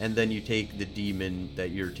 And then you take the demon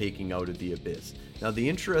that you're taking out of the abyss. Now, the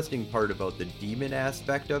interesting part about the demon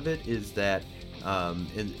aspect of it is that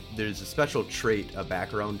and there's a special trait, a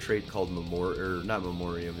background trait called not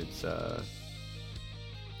memoriam. It's I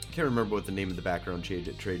can't remember what the name of the background trait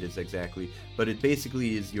is exactly, but it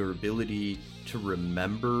basically is your ability to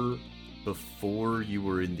remember before you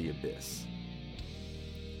were in the abyss.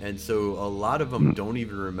 And so a lot of them don't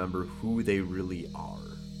even remember who they really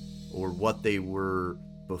are or what they were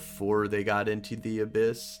before they got into the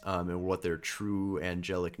abyss, and what their true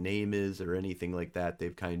angelic name is or anything like that.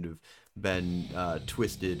 They've kind of been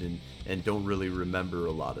twisted and don't really remember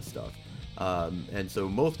a lot of stuff. And so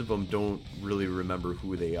most of them don't really remember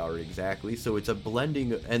who they are exactly. So it's a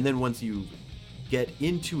blending. And then once you get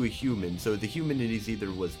into a human, so the human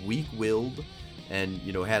was weak-willed and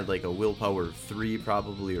had like a willpower of 3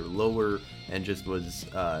 probably or lower, and just was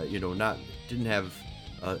didn't have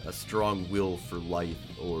a strong will for life,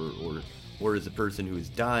 or is a person who is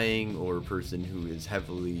dying, or a person who is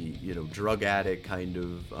heavily drug addict kind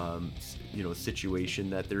of situation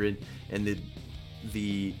that they're in, and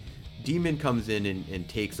the demon comes in and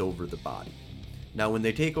takes over the body. Now when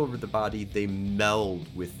they take over the body, they meld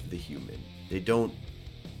with the human. They don't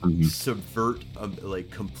subvert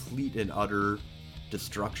like complete and utter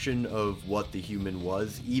destruction of what the human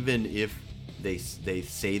was, even if they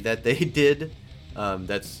say that they did.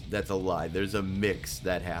 That's a lie. There's a mix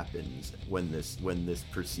that happens when this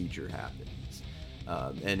procedure happens,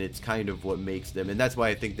 and it's kind of what makes them, and that's why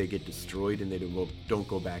I think they get destroyed and they don't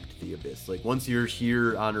go back to the abyss. Like once you're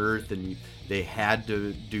here on Earth and they had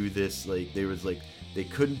to do this, they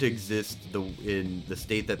couldn't exist in the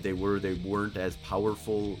state that they were. They weren't as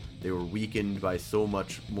powerful. They were weakened by so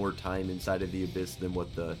much more time inside of the abyss than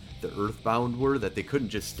what the Earthbound were, that they couldn't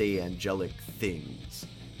just stay angelic things.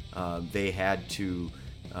 They had to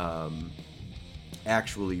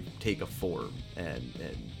actually take a form and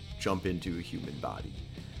jump into a human body.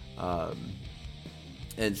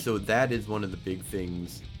 And so that is one of the big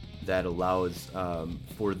things that allows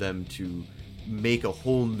for them to make a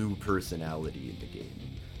whole new personality in the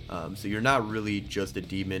game. So you're not really just a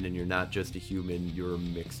demon and you're not just a human, you're a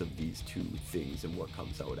mix of these two things and what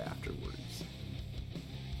comes out afterwards.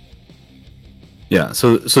 Yeah,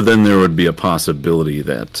 so then there would be a possibility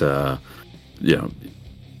that a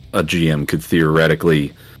GM could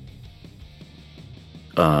theoretically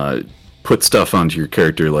put stuff onto your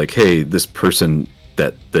character like, hey, this person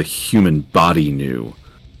that the human body knew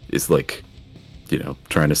is like,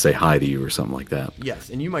 trying to say hi to you or something like that. Yes,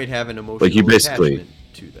 and you might have an emotional like you basically attachment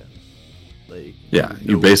to them. Like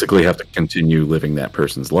you basically have to continue living that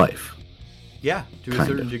person's life. Yeah, to a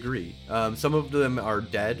certain degree. Some of them are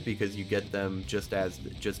dead because you get them just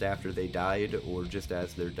after they died or just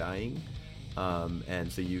as they're dying,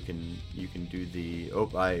 and so you can do the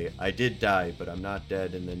I did die but I'm not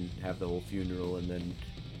dead, and then have the whole funeral and then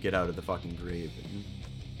get out of the fucking grave and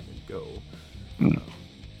go.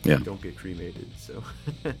 Yeah. Don't get cremated. So.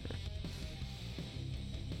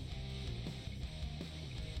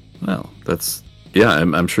 Well,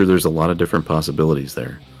 I'm sure there's a lot of different possibilities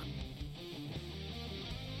there.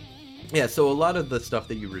 Yeah, so a lot of the stuff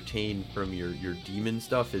that you retain from your demon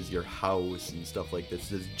stuff is your house and stuff like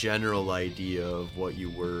this general idea of what you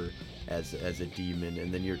were as a demon,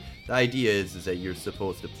 and then the idea is that you're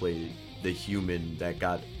supposed to play the human that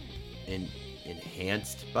got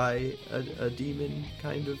enhanced by a demon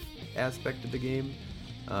kind of aspect of the game,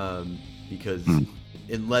 because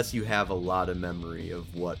unless you have a lot of memory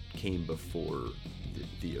of what came before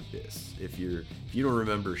the abyss, if you don't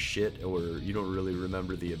remember shit, or you don't really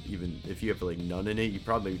remember even if you have like none in it, you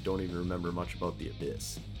probably don't even remember much about the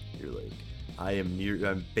abyss. You're like,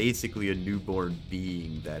 I'm basically a newborn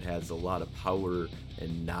being that has a lot of power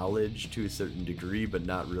and knowledge to a certain degree, but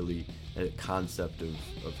not really a concept of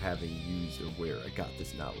having used or where I got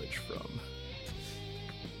this knowledge from.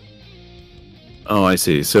 Oh, I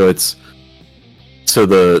see. So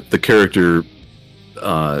the character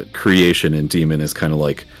creation in Demon is kind of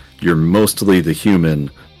like you're mostly the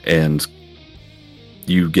human, and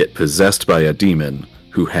you get possessed by a demon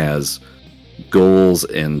who has goals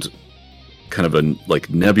and kind of a like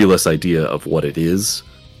nebulous idea of what it is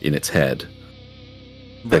in its head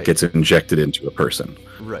that gets injected into a person.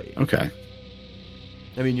 Right. Okay.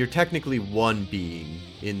 I mean, you're technically one being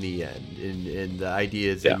in the end, and the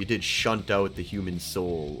idea is that you did shunt out the human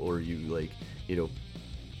soul, or you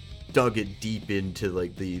dug it deep into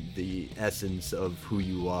like the essence of who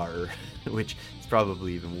you are, which is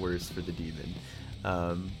probably even worse for the demon.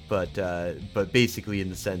 But basically in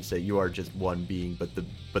the sense that you are just one being, but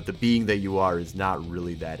the being that you are is not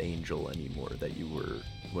really that angel anymore that you were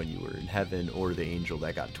when you were in heaven, or the angel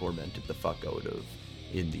that got tormented the fuck out of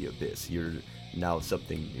in the abyss. You're now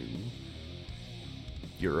something new.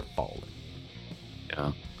 You're a fallen.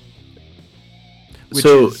 Yeah.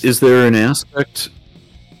 So is there an aspect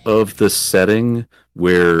of the setting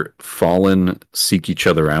where fallen seek each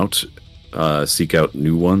other out, seek out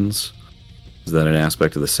new ones? Is that an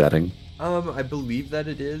aspect of the setting? I believe that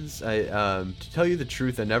it is. To tell you the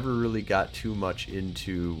truth, I never really got too much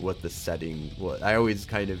into what the setting was. I always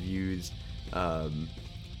kind of used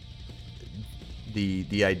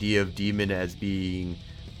the idea of demon as being,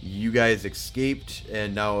 you guys escaped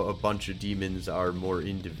and now a bunch of demons are more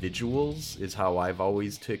individuals, is how I've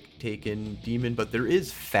always taken demon. But there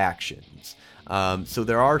is factions. So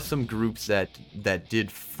there are some groups that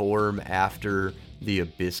did form after the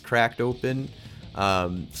abyss cracked open.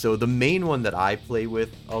 So the main one that I play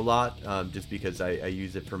with a lot, just because I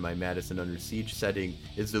use it for my Madison Under Siege setting,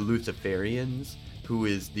 is the Luciferians, who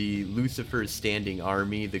is the Lucifer's standing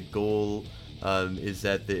army. The goal is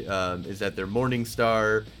that their morning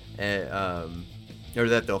star, or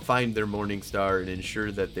that they'll find their morning star and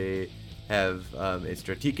ensure that they have a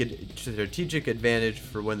strategic advantage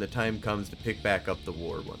for when the time comes to pick back up the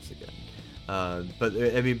war once again. But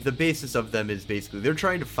I mean, the basis of them is basically they're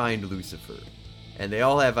trying to find Lucifer, and they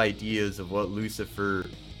all have ideas of what Lucifer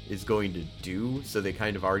is going to do, so they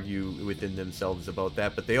kind of argue within themselves about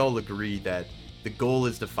that, but they all agree that the goal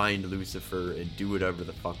is to find Lucifer and do whatever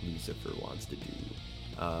the fuck Lucifer wants to do,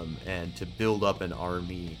 and to build up an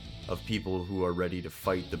army of people who are ready to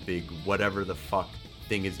fight the big whatever the fuck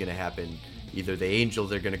thing is going to happen. Either the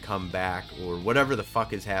angels are going to come back, or whatever the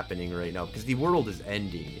fuck is happening right now, because the world is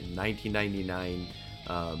ending in 1999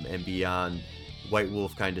 and beyond. White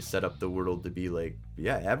Wolf kind of set up the world to be like,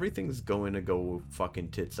 yeah, everything's going to go fucking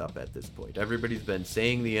tits up at this point. Everybody's been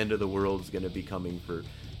saying the end of the world is going to be coming for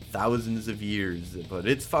thousands of years, but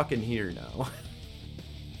it's fucking here now.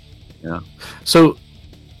 Yeah. So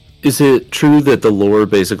is it true that the lore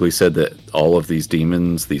basically said that all of these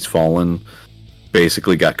demons, these fallen,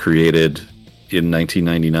 basically got created in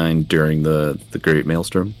 1999 during the Great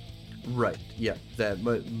Maelstrom? Right. Yeah. That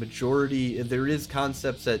majority, there is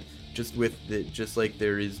concepts that just like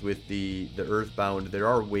there is with the Earthbound, there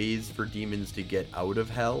are ways for demons to get out of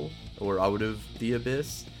hell or out of the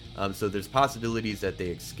abyss. So there's possibilities that they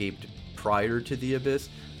escaped prior to the abyss,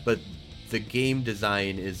 but the game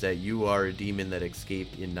design is that you are a demon that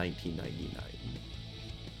escaped in 1999.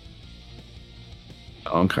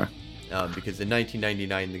 Okay. Because in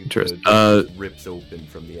 1999, the rips open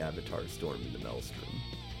from the Avatar storm in the Maelstrom.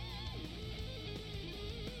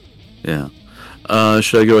 Yeah.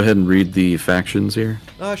 Should I go ahead and read the factions here?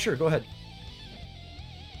 Sure, go ahead.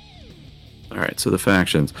 Alright, so the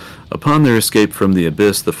factions. Upon their escape from the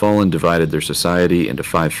Abyss, the Fallen divided their society into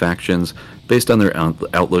 5 factions based on their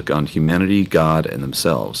outlook on humanity, God, and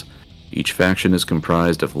themselves. Each faction is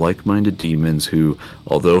comprised of like-minded demons who,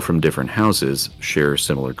 although from different houses, share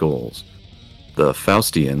similar goals. The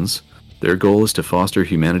Faustians, their goal is to foster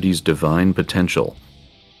humanity's divine potential,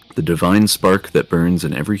 the divine spark that burns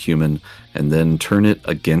in every human, and then turn it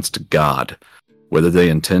against God. Whether they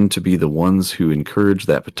intend to be the ones who encourage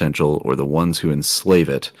that potential or the ones who enslave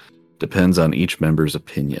it depends on each member's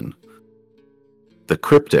opinion. The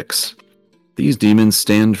Cryptics. These demons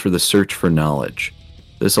stand for the search for knowledge.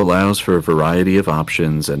 This allows for a variety of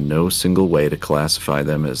options and no single way to classify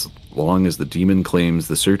them as long as the demon claims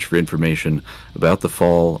the search for information about the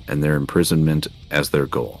fall and their imprisonment as their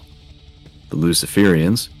goal. The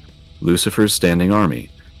Luciferians. Lucifer's standing army.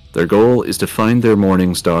 Their goal is to find their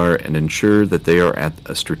morning star and ensure that they are at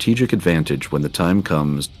a strategic advantage when the time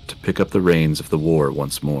comes to pick up the reins of the war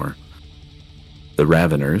once more. The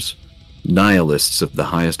Raveners, nihilists of the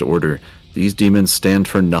highest order, these demons stand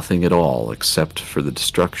for nothing at all except for the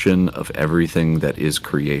destruction of everything that is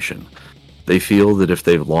creation. They feel that if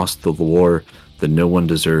they've lost the war, then no one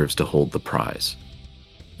deserves to hold the prize.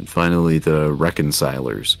 And finally, the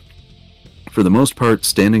Reconcilers. For the most part,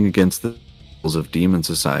 standing against the of demon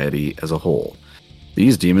society as a whole.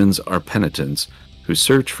 These demons are penitents who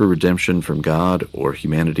search for redemption from God or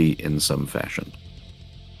humanity in some fashion.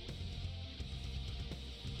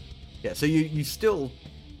 Yeah, so you still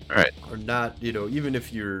are not, even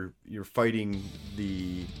if you're fighting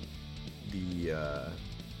the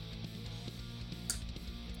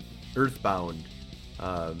Earthbound,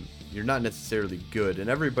 you're not necessarily good, and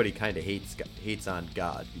everybody kind of hates on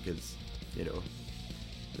God because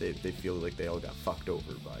they feel like they all got fucked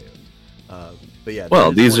over by him. But yeah.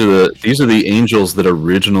 Well, these are the angels that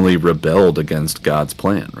originally rebelled against God's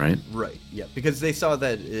plan, right? Right. Yeah, because they saw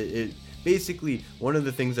that it basically, one of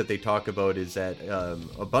the things that they talk about is that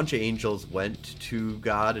a bunch of angels went to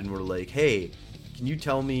God and were like, "Hey, can you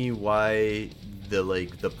tell me why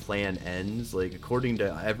the plan ends? Like, according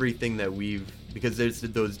to everything that because there's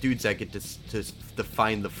those dudes that get to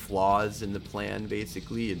find the flaws in the plan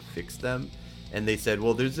basically and fix them." And they said,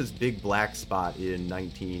 well, there's this big black spot in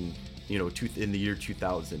in the year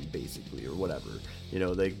 2000, basically, or whatever.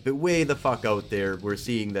 But way the fuck out there, we're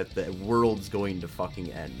seeing that the world's going to fucking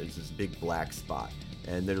end. There's this big black spot.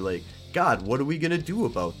 And they're like, God, what are we going to do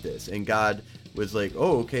about this? And God was like,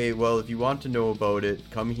 oh, okay, well, if you want to know about it,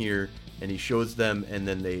 come here. And he shows them, and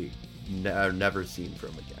then they are never seen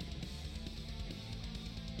from again.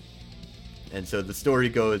 And so the story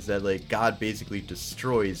goes that God basically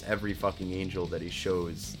destroys every fucking angel that he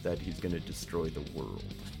shows that he's going to destroy the world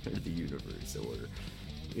or the universe, or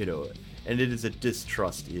and it is a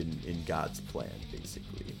distrust in God's plan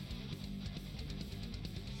basically.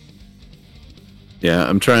 Yeah,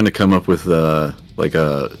 I'm trying to come up with like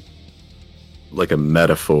a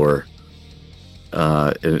metaphor.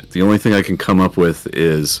 The only thing I can come up with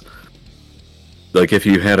is if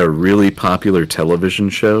you had a really popular television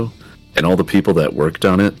show and all the people that worked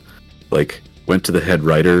on it, went to the head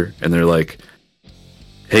writer and they're like,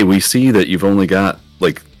 hey, we see that you've only got,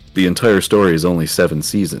 the entire story is only 7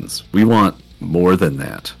 seasons. We want more than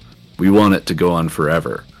that. We want it to go on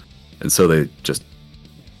forever. And so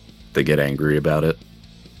they get angry about it.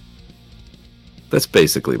 That's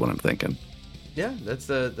basically what I'm thinking. Yeah, that's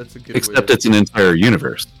a good Except it's an entire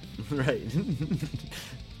universe. Right.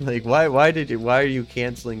 Why are you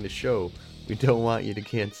canceling the show? We don't want you to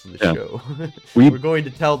cancel the show. We're going to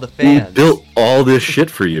tell the fans. We built all this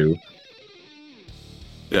shit for you.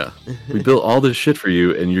 Yeah. We built all this shit for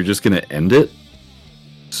you, and you're just going to end it?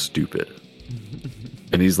 Stupid.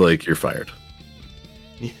 And he's like, you're fired.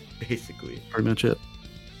 Yeah, basically. Pretty much it.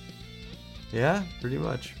 Yeah, pretty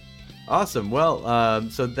much. Awesome. Well,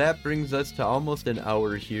 so that brings us to almost an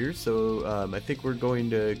hour here. So I think we're going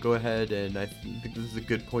to go ahead, and I think this is a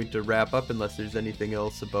good point to wrap up, unless there's anything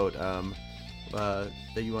else about that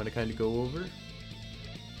you want to kind of go over.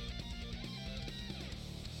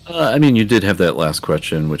 I mean, you did have that last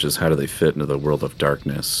question, which is how do they fit into the world of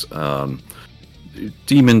darkness?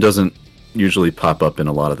 demon doesn't usually pop up in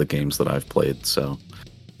a lot of the games that I've played. So,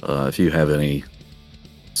 if you have any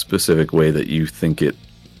specific way that you think it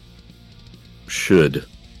should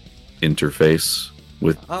interface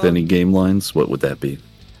with any game lines, what would that be?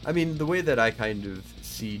 I mean, the way that I kind of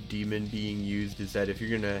see demon being used is that if you're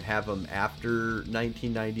going to have them after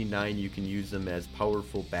 1999, you can use them as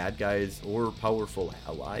powerful bad guys or powerful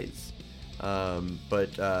allies.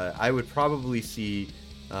 But I would probably see,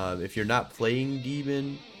 if you're not playing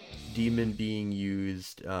demon being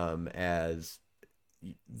used as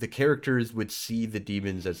the characters would see the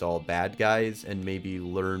demons as all bad guys and maybe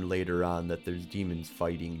learn later on that there's demons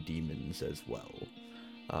fighting demons as well.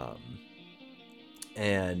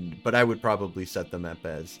 But I would probably set them up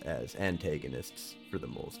as antagonists for the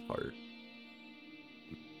most part.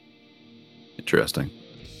 Interesting.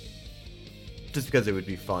 Just because it would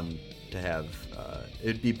be fun to have,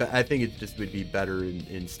 I think it just would be better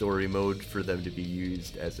in story mode for them to be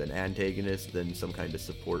used as an antagonist than some kind of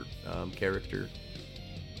support character.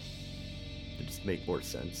 It just make more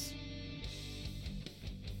sense.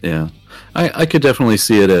 Yeah, I could definitely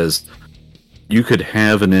see it as you could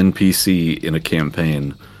have an NPC in a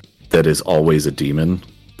campaign that is always a demon,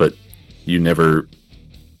 but you never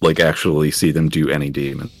actually see them do any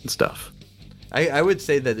demon stuff. I would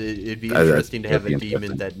say that it'd be interesting to have a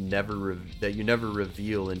demon that you never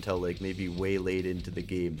reveal until maybe way late into the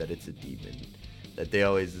game that it's a demon. That they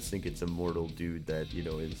always just think it's a mortal dude that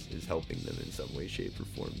is helping them in some way, shape, or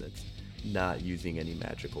form. That's not using any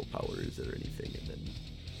magical powers or anything, and then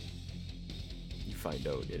you find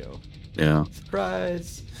out, Yeah.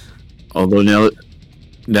 Surprise. Although now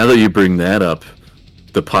that you bring that up,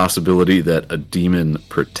 the possibility that a demon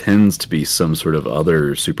pretends to be some sort of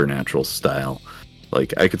other supernatural style,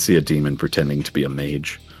 I could see a demon pretending to be a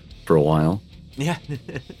mage for a while. Yeah.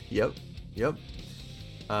 Yep.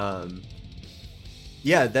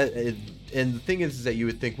 Yeah, and the thing is that you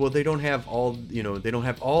would think, well, they don't have all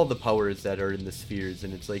the powers that are in the spheres,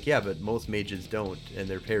 and it's yeah, but most mages don't, and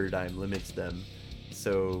their paradigm limits them.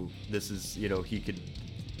 So this is, he could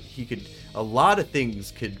a lot of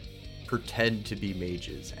things could pretend to be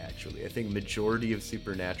mages. Actually, I think majority of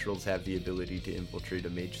supernaturals have the ability to infiltrate a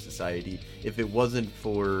mage society. If it wasn't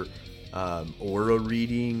for aura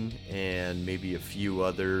reading and maybe a few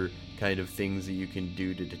other kind of things that you can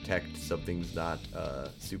do to detect something's not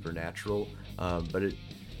supernatural, but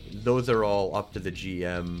those are all up to the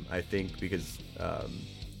GM, I think, because I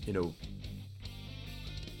know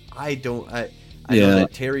that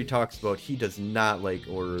Terry talks about he does not like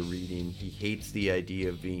aura reading. He hates the idea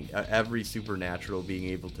of being every supernatural being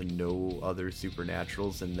able to know other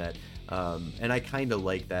supernaturals, and that and I kind of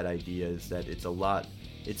like that idea, is that it's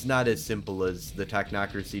not as simple as the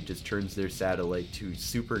technocracy just turns their satellite to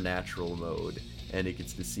supernatural mode and it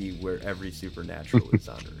gets to see where every supernatural is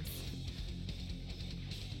on Earth.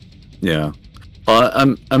 Yeah.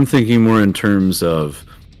 I'm thinking more in terms of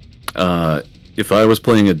if I was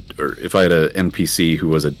playing or if I had an NPC who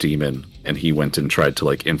was a demon and he went and tried to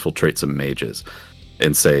infiltrate some mages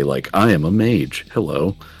and say I am a mage,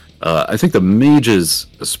 hello. I think the mages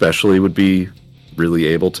especially would be really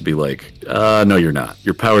able to be no, you're not.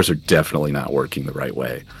 Your powers are definitely not working the right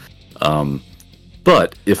way.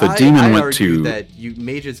 But if a demon went to that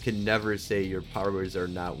mages can never say your powers are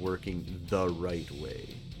not working the right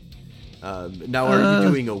way. Now, are you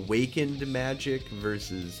doing awakened magic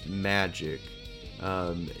versus magic?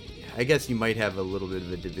 I guess you might have a little bit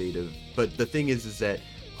of a debate but the thing is that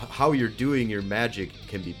how you're doing your magic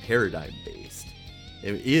can be paradigm based.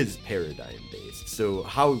 It is paradigm based. So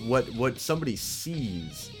what somebody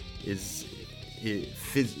sees is the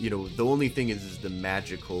only thing is the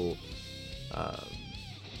magical,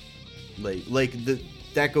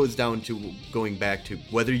 that goes down to going back to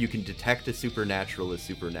whether you can detect a supernatural as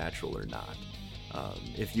supernatural or not.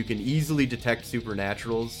 If you can easily detect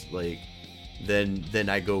supernaturals, then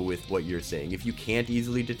I go with what you're saying. If you can't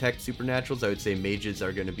easily detect supernaturals, I would say mages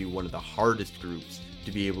are going to be one of the hardest groups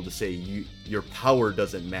to be able to say your power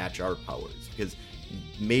doesn't match our powers, because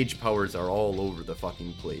mage powers are all over the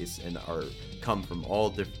fucking place and come from all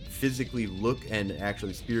physically look and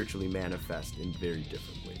actually spiritually manifest in very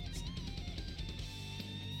different ways.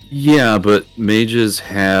 Yeah, but mages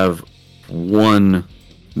have one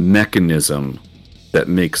mechanism that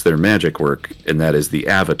makes their magic work, and that is the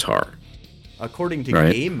avatar. According to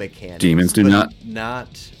game mechanics, demons do not.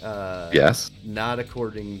 Yes. Not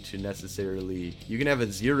according to necessarily. You can have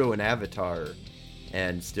a 0 in avatar,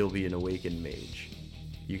 and still be an awakened mage.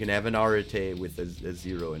 You can have an Arete with a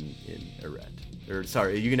 0 in Eret. Or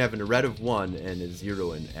sorry, you can have an Eret of 1 and a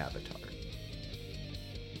 0 in avatar.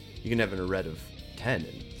 You can have an Eret of 10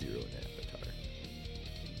 and 0 in avatar.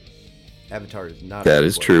 Avatar is not. That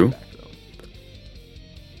is true.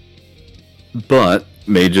 But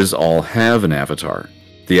mages all have an avatar.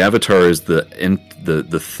 The avatar is the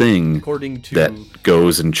thing that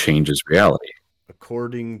goes and changes reality.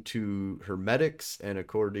 According to Hermetics and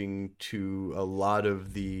according to a lot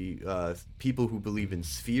of the people who believe in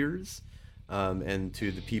spheres, and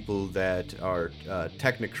to the people that are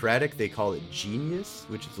technocratic, they call it genius,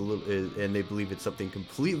 which is and they believe it's something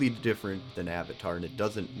completely different than Avatar, and it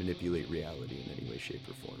doesn't manipulate reality in any way, shape,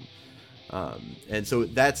 or form. And so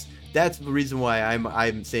that's the reason why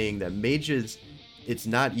I'm saying that mages, it's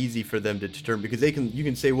not easy for them to determine, because you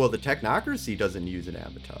can say, well, the technocracy doesn't use an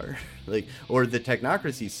avatar, or the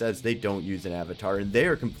technocracy says they don't use an avatar, and they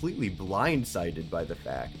are completely blindsided by the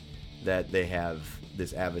fact that they have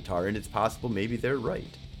this avatar, and it's possible maybe they're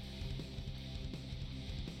right.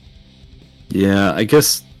 Yeah, I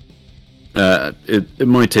guess it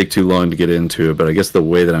might take too long to get into it, but I guess the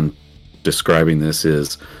way that I'm describing this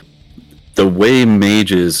is the way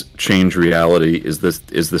mages change reality is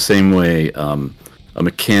the same way a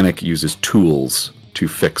mechanic uses tools to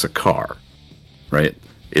fix a car, right?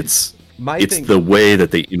 It's the way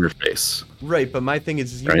that they interface. Right, but my thing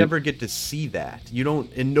is you never get to see that. You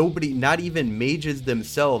don't, and nobody, not even mages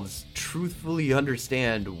themselves, truthfully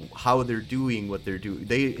understand how they're doing what they're doing.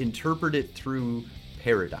 They interpret it through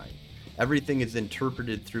paradigm. Everything is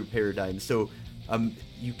interpreted through paradigm. So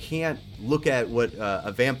you can't look at what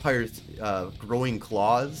a vampire's growing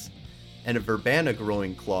claws and a Verbana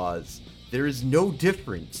growing claws. There is no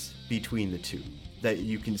difference between the two that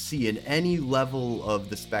you can see in any level of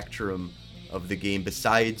the spectrum of the game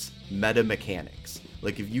besides meta mechanics.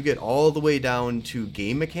 Like if you get all the way down to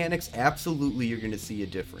game mechanics, absolutely you're going to see a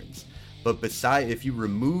difference. But if you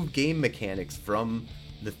remove game mechanics from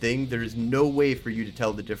the thing, there's no way for you to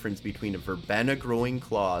tell the difference between a Verbena growing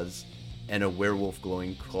claws and a werewolf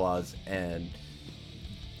growing claws and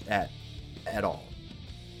at all.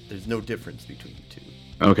 There's no difference between the two.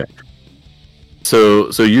 Okay. So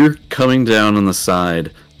you're coming down on the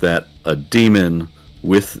side that a demon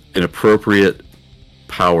with an appropriate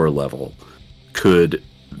power level could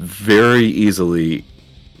very easily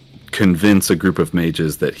convince a group of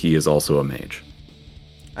mages that he is also a mage.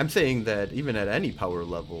 I'm saying that even at any power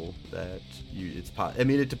level, that I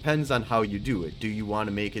mean, it depends on how you do it. Do you want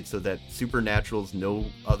to make it so that supernaturals know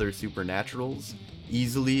other supernaturals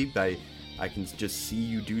easily? I can just see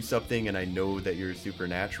you do something and I know that you're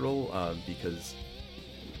supernatural, because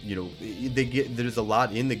there's a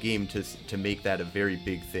lot in the game to make that a very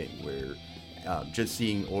big thing, where just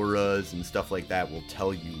seeing auras and stuff like that will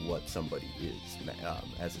tell you what somebody is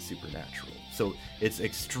as a supernatural. So it's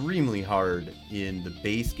extremely hard in the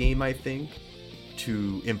base game, I think,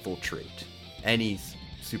 to infiltrate any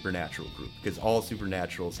supernatural group, because all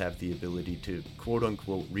supernaturals have the ability to quote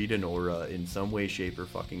unquote read an aura in some way, shape, or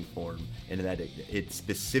fucking form, and that it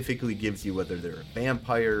specifically gives you whether they're a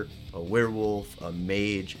vampire, a werewolf, a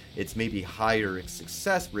mage. It's maybe higher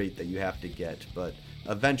success rate that you have to get, but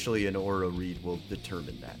eventually an aura read will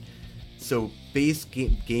determine that. So base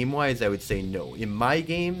game wise, I would say no. In my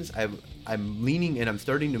games, I'm leaning and I'm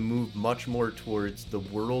starting to move much more towards the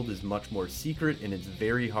world is much more secret, and it's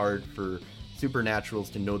very hard for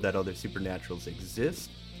supernaturals to know that other supernaturals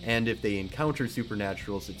exist. And if they encounter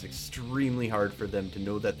supernaturals, it's extremely hard for them to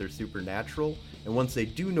know that they're supernatural. And once they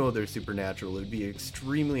do know they're supernatural, it'd be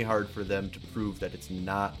extremely hard for them to prove that it's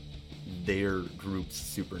not their group's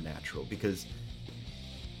supernatural, because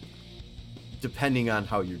depending on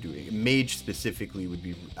how you're doing it, mage specifically would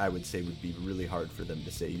be really hard for them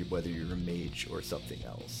to say whether you're a mage or something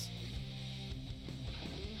else.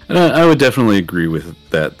 And I would definitely agree with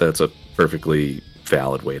that. That's a perfectly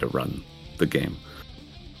valid way to run the game.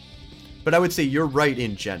 But I would say you're right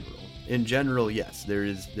in general. In general, yes, there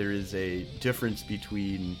is a difference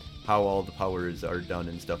between how all the powers are done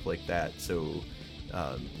and stuff like that. So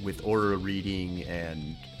with aura reading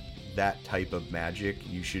and that type of magic,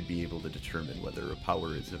 you should be able to determine whether a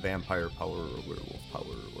power is a vampire power or a werewolf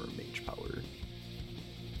power or a mage power.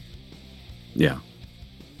 Yeah.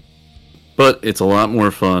 But it's a lot more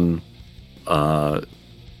fun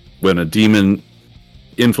when a demon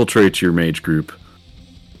infiltrates your mage group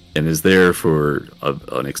and is there for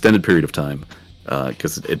an extended period of time,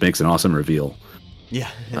 because it makes an awesome reveal. Yeah.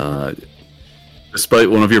 Despite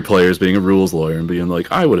one of your players being a rules lawyer and being like,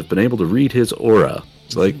 I would have been able to read his aura.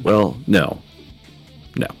 It's like, well, no.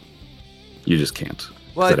 You just can't.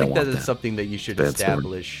 Well, I think that is something that you should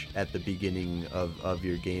establish at the beginning of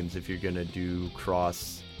your games if you're going to do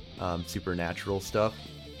cross supernatural stuff.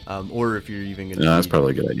 Or if you're even going to that's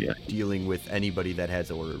probably a good idea. Dealing with anybody that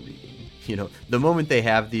has aura reading. The moment they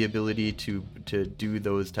have the ability to to do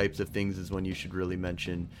those types of things is when you should really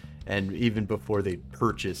mention, and even before they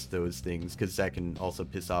purchase those things, because that can also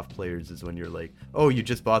piss off players, is when you're like, oh, you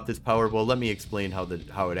just bought this power, well, let me explain how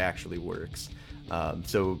it actually works.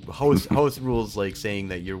 So host rules, like saying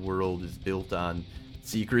that your world is built on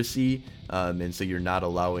secrecy, and so you're not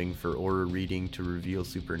allowing for aura reading to reveal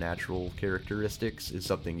supernatural characteristics, is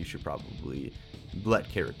something you should probably let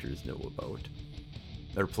characters know about,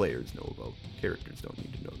 or players know about. Characters don't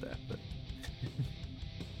need to know that, but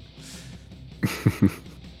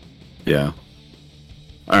yeah.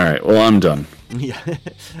 All right, well, I'm done. Yeah.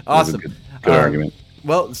 Awesome. Good argument.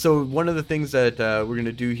 Well, so one of the things that we're going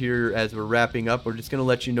to do here as we're wrapping up, we're just going to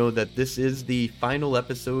let you know that this is the final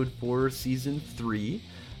episode for Season 3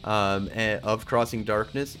 of Crossing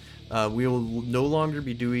Darkness. We will no longer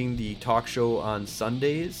be doing the talk show on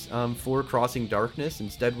Sundays for Crossing Darkness.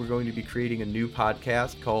 Instead, we're going to be creating a new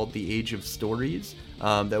podcast called The Age of Stories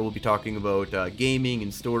that will be talking about gaming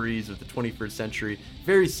and stories of the 21st century.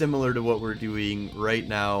 Very similar to what we're doing right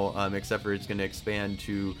now, except for it's going to expand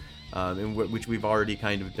to... which we've already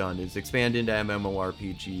kind of done, is expand into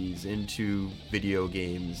MMORPGs, into video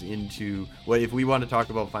games, into what if we want to talk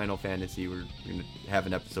about Final Fantasy, we're going to have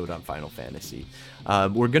an episode on Final Fantasy.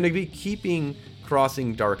 We're going to be keeping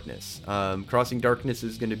Crossing Darkness. Crossing Darkness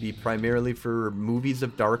is going to be primarily for Movies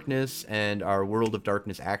of Darkness and our World of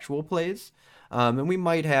Darkness actual plays. And we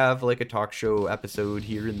might have like a talk show episode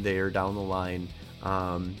here and there down the line.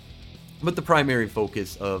 But the primary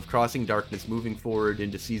focus of Crossing Darkness moving forward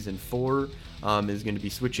into Season 4 is going to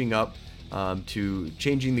be switching up to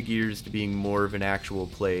changing the gears to being more of an actual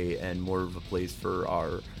play and more of a place for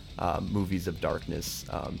our Movies of Darkness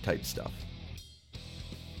type stuff.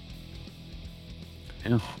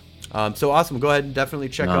 Yeah. So awesome. Go ahead and definitely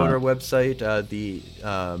check out our website, the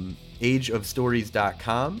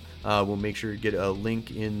ageofstories.com. We'll make sure to get a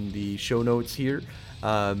link in the show notes here.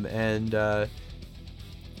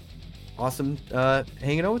 Awesome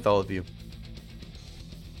hanging out with all of you.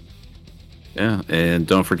 Yeah, and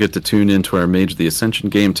don't forget to tune in to our Mage of the Ascension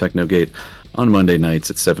game, Technogate, on Monday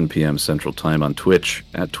nights at 7 p.m. Central Time on Twitch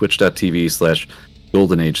at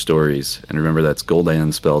twitch.tv/Golden Age Stories. And remember, that's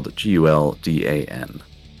Gul'dan spelled Guldan.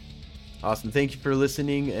 Awesome. Thank you for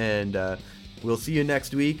listening, and we'll see you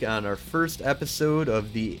next week on our first episode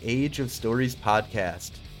of the Age of Stories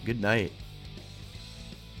podcast. Good night.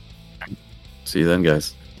 See you then,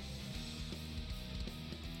 guys.